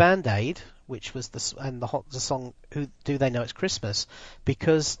organised Band Aid, which was the song "Who Do They Know It's Christmas,"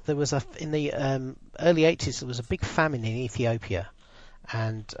 because there was in the early 80s there was a big famine in Ethiopia,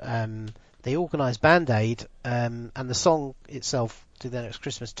 and they organised Band Aid, and the song itself, "Do They Know It's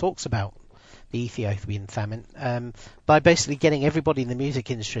Christmas," talks about the Ethiopian famine by basically getting everybody in the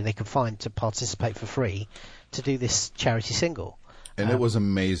music industry they could find to participate for free to do this charity single. And it was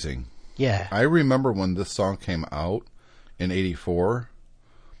amazing. Yeah. I remember when this song came out in 84.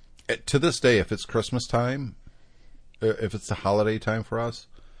 To this day, if it's Christmas time, if it's the holiday time for us,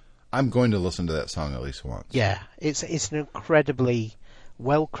 I'm going to listen to that song at least once. Yeah. It's an incredibly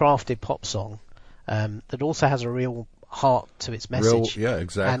well-crafted pop song that also has a real heart to its message. Yeah,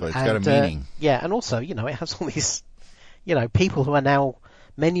 exactly. It's got a meaning. And also, it has all these, people who are now,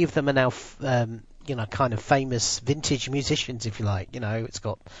 many of them are now, kind of famous vintage musicians, if you like. It's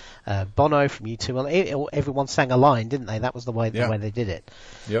got Bono from U2. Well, everyone sang a line, didn't they? That was the way they did it.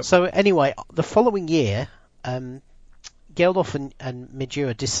 Yep. So anyway, the following year, Geldof and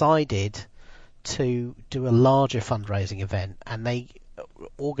Midure decided to do a larger fundraising event, and they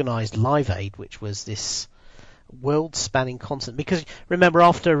organised Live Aid, which was this world-spanning concert. Because remember,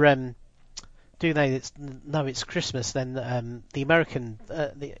 after It's Christmas, then the American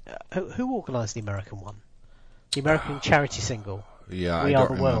who organised the American one? The American charity single. Yeah, We I Are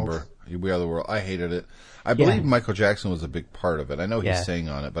don't the World. remember. We Are the World. I hated it. I believe Michael Jackson was a big part of it. I know he sang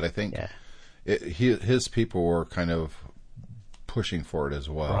on it, but I think his people were kind of pushing for it as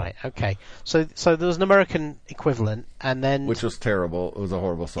well. Right. Okay. So there was an American equivalent, and then which was terrible. It was a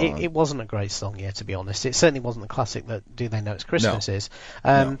horrible song. It wasn't a great song, to be honest. It certainly wasn't the classic that Do They Know It's Christmas is.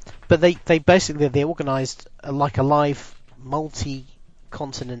 No. But they basically organised like a live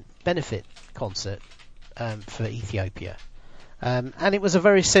multi-continent benefit concert for Ethiopia. And it was a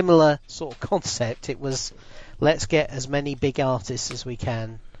very similar sort of concept. It was, let's get as many big artists as we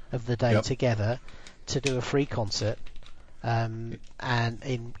can of the day together to do a free concert. And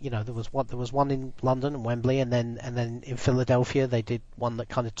there was one in London and Wembley, and then in Philadelphia they did one that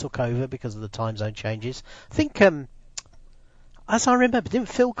kind of took over because of the time zone changes. I think, as I remember, didn't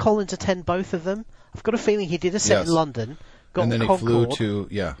Phil Collins attend both of them? I've got a feeling he did a set in London, got and then Concorde, he flew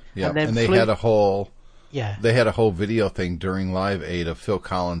to and they flew, had a whole. Yeah. They had a whole video thing during Live Aid of Phil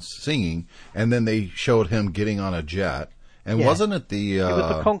Collins singing, and then they showed him getting on a jet. And wasn't it the... it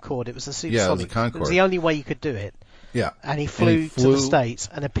was the Concorde. It was the Supersonic. Yeah, it was the Concorde. It was the only way you could do it. Yeah. And he flew to the States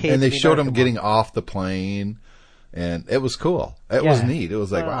and appeared. And they in the showed him American getting one. off the plane, and it was cool. It was neat. It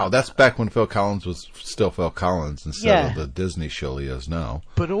was like, wow, that's back when Phil Collins was still Phil Collins instead of the Disney show he is now.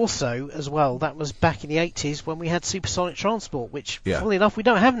 But also, as well, that was back in the 80s when we had supersonic transport, which, funnily enough, we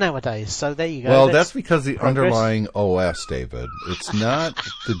don't have nowadays. So there you go. Well, that's because the underlying OS, David. It's not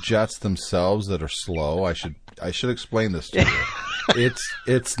the jets themselves that are slow. I should explain this to you.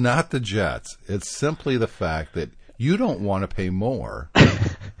 It's not the jets. It's simply the fact that you don't want to pay more.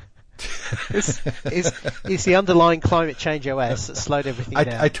 It's the underlying climate change OS that slowed everything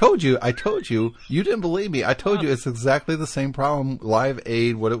down. I told you. You didn't believe me. I told you it's exactly the same problem. Live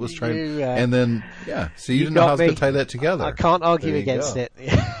Aid, what it was trying, and then so you didn't know how to tie that together. I can't argue against it.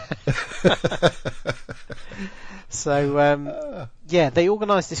 So they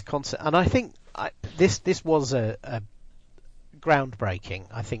organised this concert, and I think this was a groundbreaking,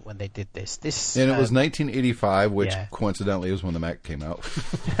 I think, when they did this. And it was 1985, which coincidentally is when the Mac came out.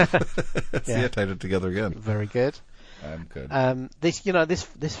 See, I tied it together again. Very good. I'm good.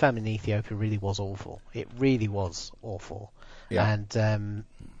 This famine in Ethiopia really was awful. It really was awful. Yeah. And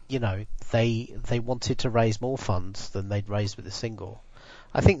they wanted to raise more funds than they'd raised with the single.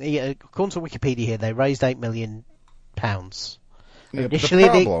 I think according to Wikipedia here, they raised £8 million. Yeah,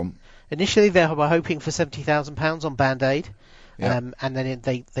 Initially, they were hoping for £70,000 on Band-Aid. And then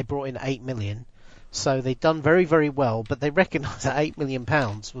they brought in 8 million, so they'd done very, very well. But they recognised that 8 million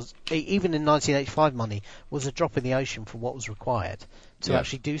pounds was, even in 1985 money, was a drop in the ocean for what was required to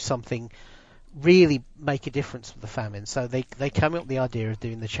actually do something, really make a difference for the famine. So they came up with the idea of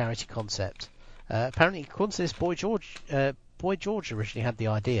doing the charity concept. Apparently, according to this, Boy George originally had the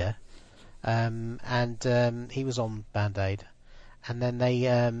idea, and he was on Band-Aid, and then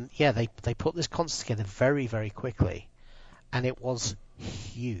they put this concert together very, very quickly. And it was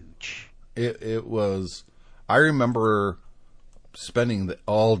huge. It was. I remember spending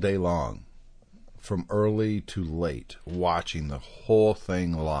all day long, from early to late, watching the whole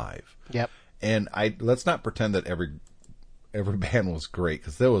thing live. Yep. And let's not pretend that every band was great,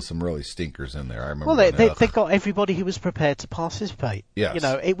 because there was some really stinkers in there. I remember. Well, they got everybody who was prepared to participate. Yes.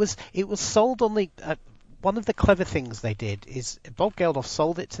 It was sold on the. One of the clever things they did is Bob Geldof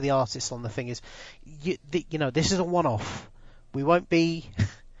sold it to the artists on the thing is, this is a one-off. We won't be,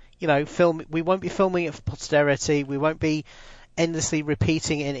 we won't be filming it for posterity. We won't be endlessly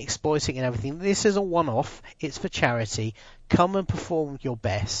repeating it and exploiting it and everything. This is a one-off. It's for charity. Come and perform your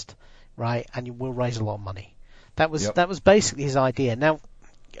best, right? And you will raise a lot of money. That was basically his idea. Now,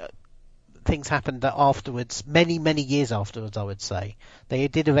 things happened afterwards, many, many years afterwards, I would say. They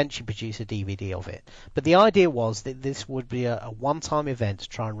did eventually produce a DVD of it. But the idea was that this would be a one-time event to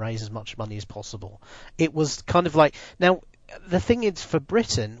try and raise as much money as possible. It was kind of like... Now, the thing is, for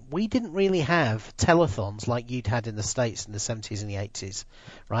Britain, we didn't really have telethons like you'd had in the States in the 70s and the 80s,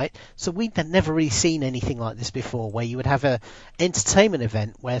 right? So we'd never really seen anything like this before, where you would have a entertainment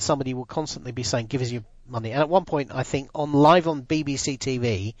event where somebody would constantly be saying, give us your money. And at one point, I think, live on BBC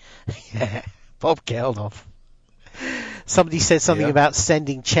TV, Bob Geldof, somebody said something about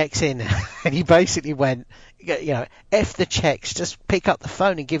sending checks in, and he basically went, F the checks, just pick up the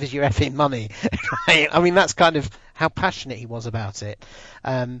phone and give us your effing money. Right? I mean, that's kind of how passionate he was about it.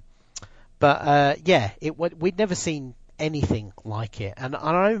 We'd never seen anything like it. And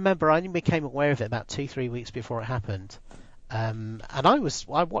I remember I only became aware of it about 2-3 weeks before it happened. And I watched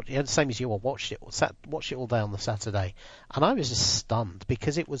the same as you. I watched it all day on the Saturday, and I was just stunned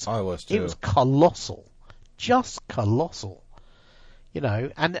because it was too. It was colossal, just colossal,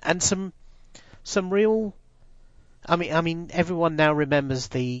 and some real. I mean, everyone now remembers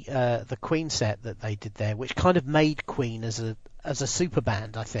the Queen set that they did there, which kind of made Queen as a super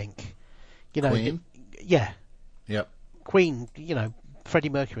band, I think. Queen? Yeah. Yep. Queen, Freddie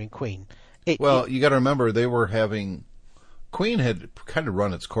Mercury and Queen. You got to remember Queen had kind of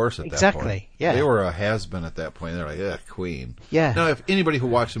run its course at that point. Exactly, yeah. They were a has-been at that point. They're like, yeah, Queen. Yeah. Now, if anybody who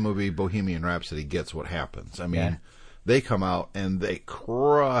watched the movie Bohemian Rhapsody gets what happens, I mean, they come out and they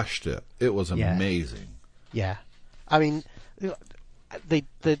crushed it. It was amazing. Yeah. I mean, the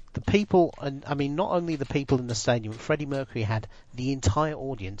people, and I mean, not only the people in the stadium, Freddie Mercury had the entire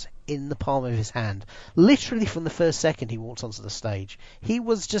audience in the palm of his hand, literally from the first second he walked onto the stage. He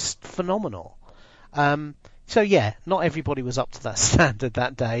was just phenomenal. So yeah, not everybody was up to that standard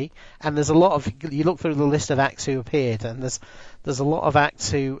that day, and there's a lot of, you look through the list of acts who appeared, and there's a lot of acts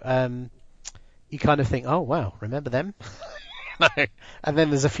who you kind of think, oh wow, remember them? And then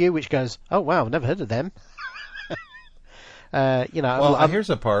there's a few which goes, oh wow, never heard of them. Well, here's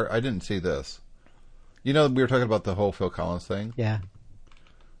a part I didn't see this. We were talking about the whole Phil Collins thing. Yeah.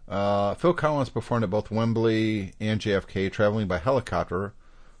 Phil Collins performed at both Wembley and JFK, traveling by helicopter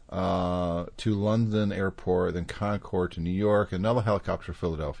to London Airport, then Concorde to New York, another helicopter to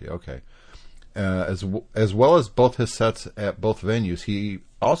Philadelphia. Okay. As well as both his sets at both venues, he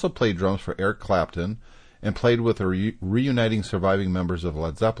also played drums for Eric Clapton and played with the reuniting surviving members of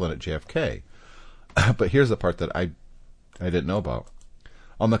Led Zeppelin at JFK. But here's the part that I didn't know about.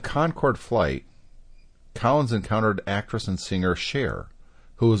 On the Concorde flight, Collins encountered actress and singer Cher,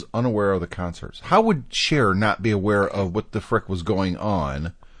 who was unaware of the concerts. How would Cher not be aware of what the frick was going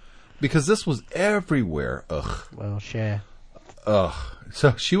on? Because this was everywhere. Ugh. Well, Cher. Ugh.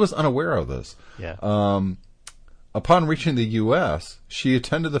 So she was unaware of this. Yeah. Upon reaching the U.S., she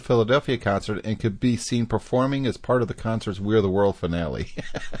attended the Philadelphia concert and could be seen performing as part of the concert's We're the World finale.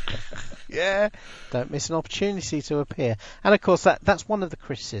 Yeah. Don't miss an opportunity to appear. And of course, that's one of the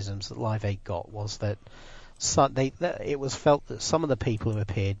criticisms that Live Aid got, was that it was felt that some of the people who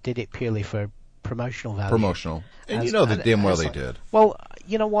appeared did it purely for promotional value. Promotional. And damn well they did. Well,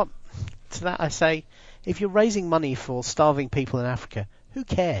 you know what? To that I say, if you're raising money for starving people in Africa, who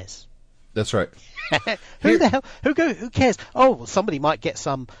cares? That's right. Who cares? Oh, well, somebody might get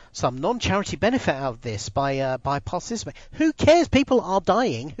some non-charity benefit out of this by participating. Who cares? People are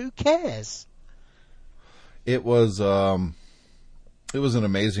dying. Who cares? It was an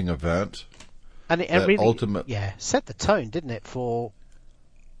amazing event, and it really set the tone, didn't it, for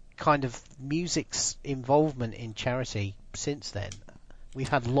kind of music's involvement in charity since then. We've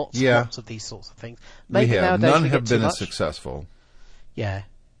had lots of these sorts of things. Maybe none have been as successful. Yeah.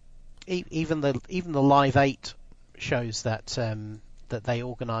 Even the Live 8 shows that they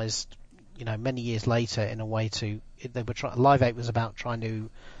organised, many years later in a way Live 8 was about trying to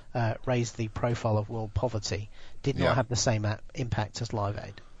raise the profile of world poverty. Did not have the same impact as Live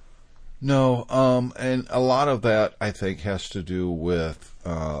Aid. No, and a lot of that I think has to do with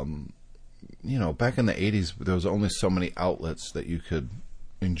back in the 80s there was only so many outlets that you could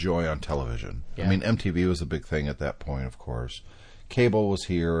enjoy on television. Yeah. I mean, MTV was a big thing at that point, of course. Cable was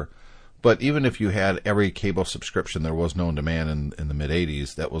here. But even if you had every cable subscription there was known to man in the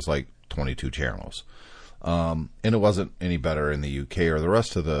mid-'80s, that was like 22 channels. And it wasn't any better in the UK or the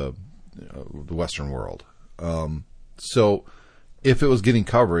rest of the Western world. So if it was getting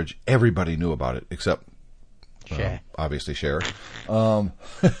coverage, everybody knew about it, except obviously Cher.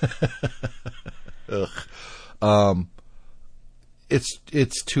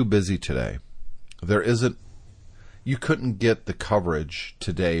 It's too busy today. There isn't. You couldn't get the coverage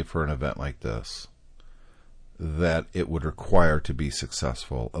today for an event like this that it would require to be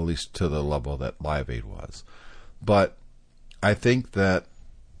successful, at least to the level that Live Aid was. But I think that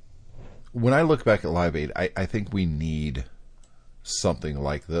when I look back at Live Aid, I think we need something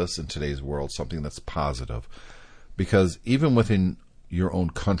like this in today's world, something that's positive. Because even within your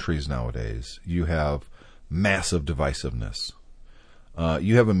own countries nowadays, you have massive divisiveness.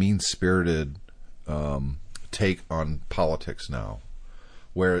 You have a mean-spirited take on politics now,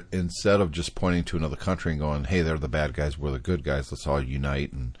 where instead of just pointing to another country and going, hey, they're the bad guys, we're the good guys, let's all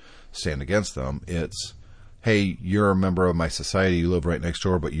unite and stand against them, it's, hey, you're a member of my society, you live right next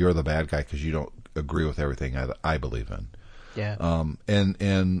door, but you're the bad guy because you don't agree with everything I believe in. Yeah.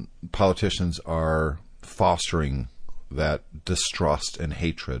 And politicians are fostering that distrust and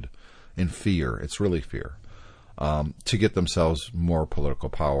hatred and fear. It's really fear. to get themselves more political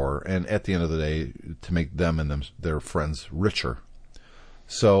power, and at the end of the day, to make them and their friends richer.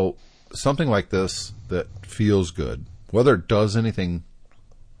 So something like this that feels good, whether it does anything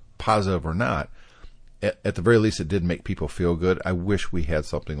positive or not, at the very least, it did make people feel good. I wish we had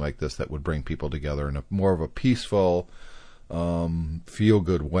something like this that would bring people together in a more of a peaceful,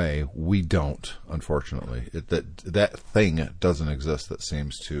 feel-good way. We don't, unfortunately. That thing doesn't exist that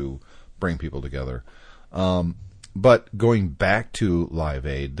seems to bring people together. But going back to Live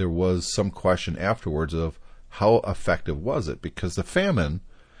Aid, there was some question afterwards of how effective was it? Because the famine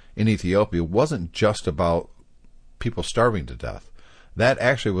in Ethiopia wasn't just about people starving to death. That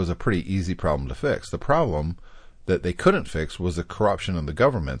actually was a pretty easy problem to fix. The problem that they couldn't fix was the corruption of the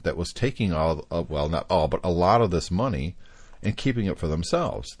government that was taking not all, but a lot of this money and keeping it for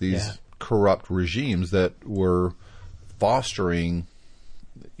themselves. These corrupt regimes that were fostering,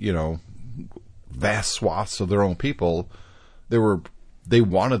 vast swaths of their own people, they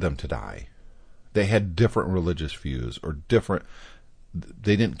wanted them to die. They had different religious views or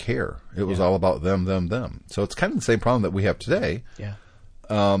they didn't care. It was all about them. So it's kind of the same problem that we have today. Yeah.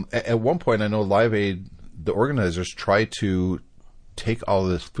 At one point, I know Live Aid, the organizers tried to take all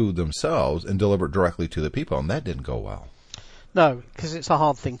of this food themselves and deliver it directly to the people, and that didn't go well. No, because it's a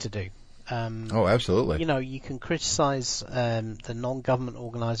hard thing to do. Oh, absolutely. You can criticize the non-government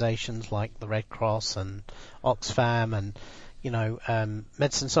organizations like the Red Cross and Oxfam and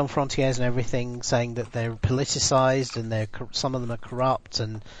Médecins Sans Frontières and everything, saying that they're politicized and some of them are corrupt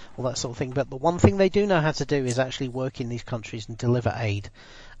and all that sort of thing. But the one thing they do know how to do is actually work in these countries and deliver aid.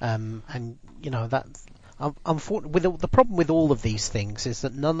 That unfortunately, the problem with all of these things is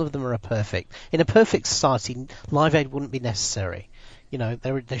that none of them are perfect. In a perfect society, Live Aid wouldn't be necessary.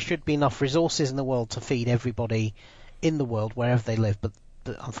 There should be enough resources in the world to feed everybody in the world wherever they live. But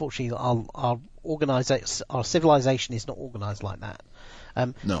unfortunately, our civilization is not organized like that.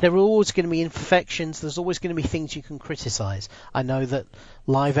 No. There are always going to be imperfections. There's always going to be things you can criticize. I know that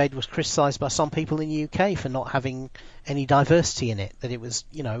Live Aid was criticized by some people in the UK for not having any diversity in it. That it was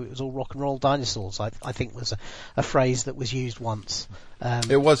all rock and roll dinosaurs. I think was a phrase that was used once.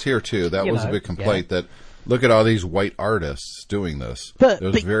 It was here too. That was a big complaint that. Look at all these white artists doing this.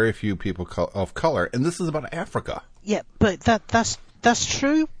 There's very few people of color, and this is about Africa. Yeah, but that's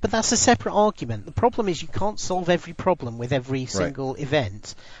true, but that's a separate argument. The problem is you can't solve every problem with every single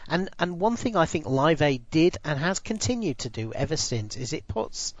event. And one thing I think Live Aid did and has continued to do ever since is it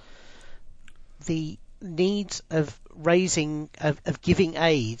puts the needs of giving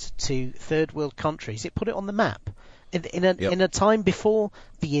aid to third world countries, it put it on the map. In a time before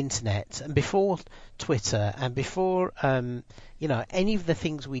the internet and before Twitter and before any of the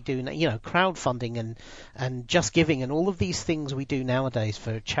things we do now, crowdfunding and Just Giving and all of these things we do nowadays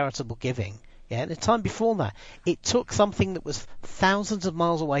for charitable giving. Yeah, in a time before that, it took something that was thousands of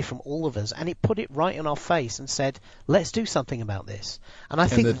miles away from all of us and it put it right in our face and said, let's do something about this. And I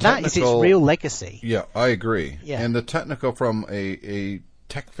think that is its real legacy. Yeah, I agree. Yeah. And the technical, from a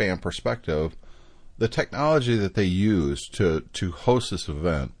tech fan perspective, the technology that they used to host this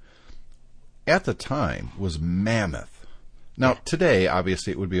event at the time was mammoth. Now, today,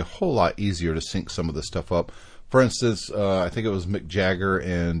 obviously, it would be a whole lot easier to sync some of this stuff up. For instance, I think it was Mick Jagger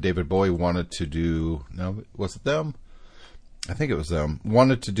and David Bowie wanted to do... No, was it them? I think it was them.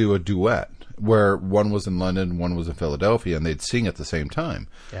 Wanted to do a duet where one was in London, one was in Philadelphia, and they'd sing at the same time.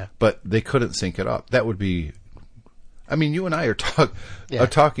 Yeah. But they couldn't sync it up. That would be... I mean, you and I are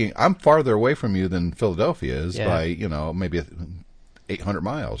talking. I'm farther away from you than Philadelphia is by, maybe 800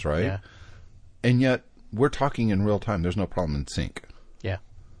 miles, right? Yeah. And yet we're talking in real time. There's no problem in sync. Yeah.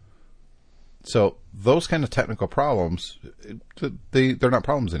 So those kind of technical problems, they're not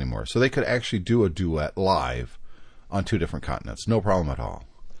problems anymore. So they could actually do a duet live on two different continents. No problem at all.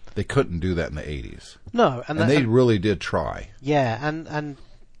 They couldn't do that in the 80s. No. And they really did try. Yeah, and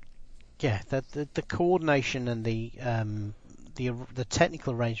the coordination and the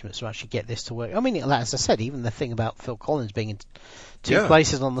technical arrangements to actually get this to work. I mean, as I said, even the thing about Phil Collins being in two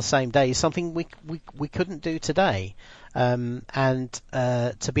places on the same day is something we couldn't do today. And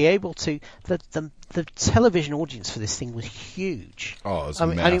to be able to, the television audience for this thing was huge. Oh, it was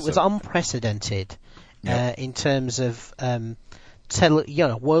massive. And it was unprecedented in terms of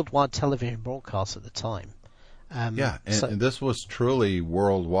worldwide television broadcasts at the time. And this was truly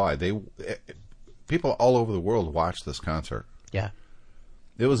worldwide. People all over the world watched this concert. Yeah,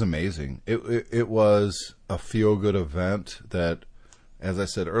 it was amazing. It was a feel-good event that, as I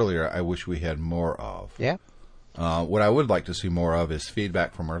said earlier, I wish we had more of. Yeah. What I would like to see more of is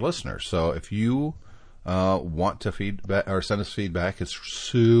feedback from our listeners. So if you want to feedback or send us feedback, it's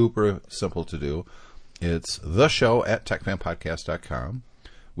super simple to do. It's the show at techfanpodcast.com.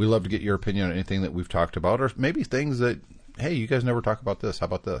 We love to get your opinion on anything that we've talked about, or maybe things that, hey, you guys never talk about this. How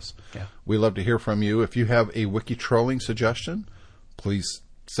about this? Yeah. We love to hear from you. If you have a wiki trolling suggestion, please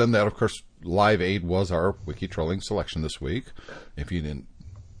send that. Of course, Live Aid was our wiki trolling selection this week. If you didn't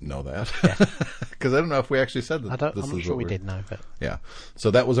know that, because I don't know if we actually said that. I'm not sure we did know, but yeah. So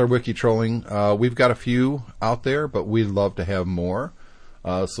that was our wiki trolling. We've got a few out there, but we'd love to have more.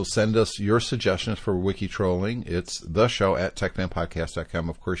 So send us your suggestions for wiki trolling. It's the show at techfanpodcast.com.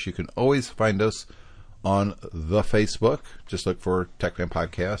 Of course, you can always find us on the Facebook. Just look for TechFan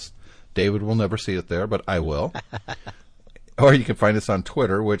Podcast. David will never see it there, but I will. Or you can find us on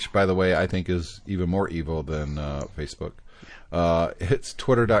Twitter, which, by the way, I think is even more evil than Facebook. It's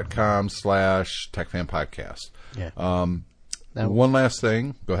twitter.com/TechFanPodcast. yeah. Now, one last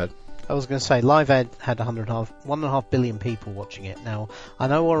thing. Go ahead. I was going to say, Live Ed had 1.5 billion people watching it. Now, I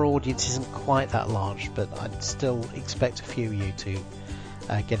know our audience isn't quite that large, but I'd still expect a few of you to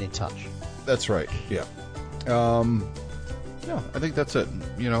get in touch. That's right. Yeah. Yeah, I think that's it.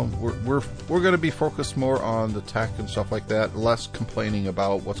 You know, we're going to be focused more on the tech and stuff like that, less complaining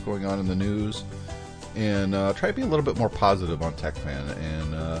about what's going on in the news, and try to be a little bit more positive on TechFan.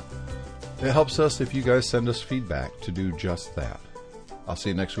 And it helps us if you guys send us feedback to do just that. I'll see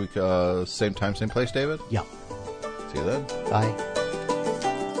you next week, same time, same place, David? Yeah. See you then. Bye.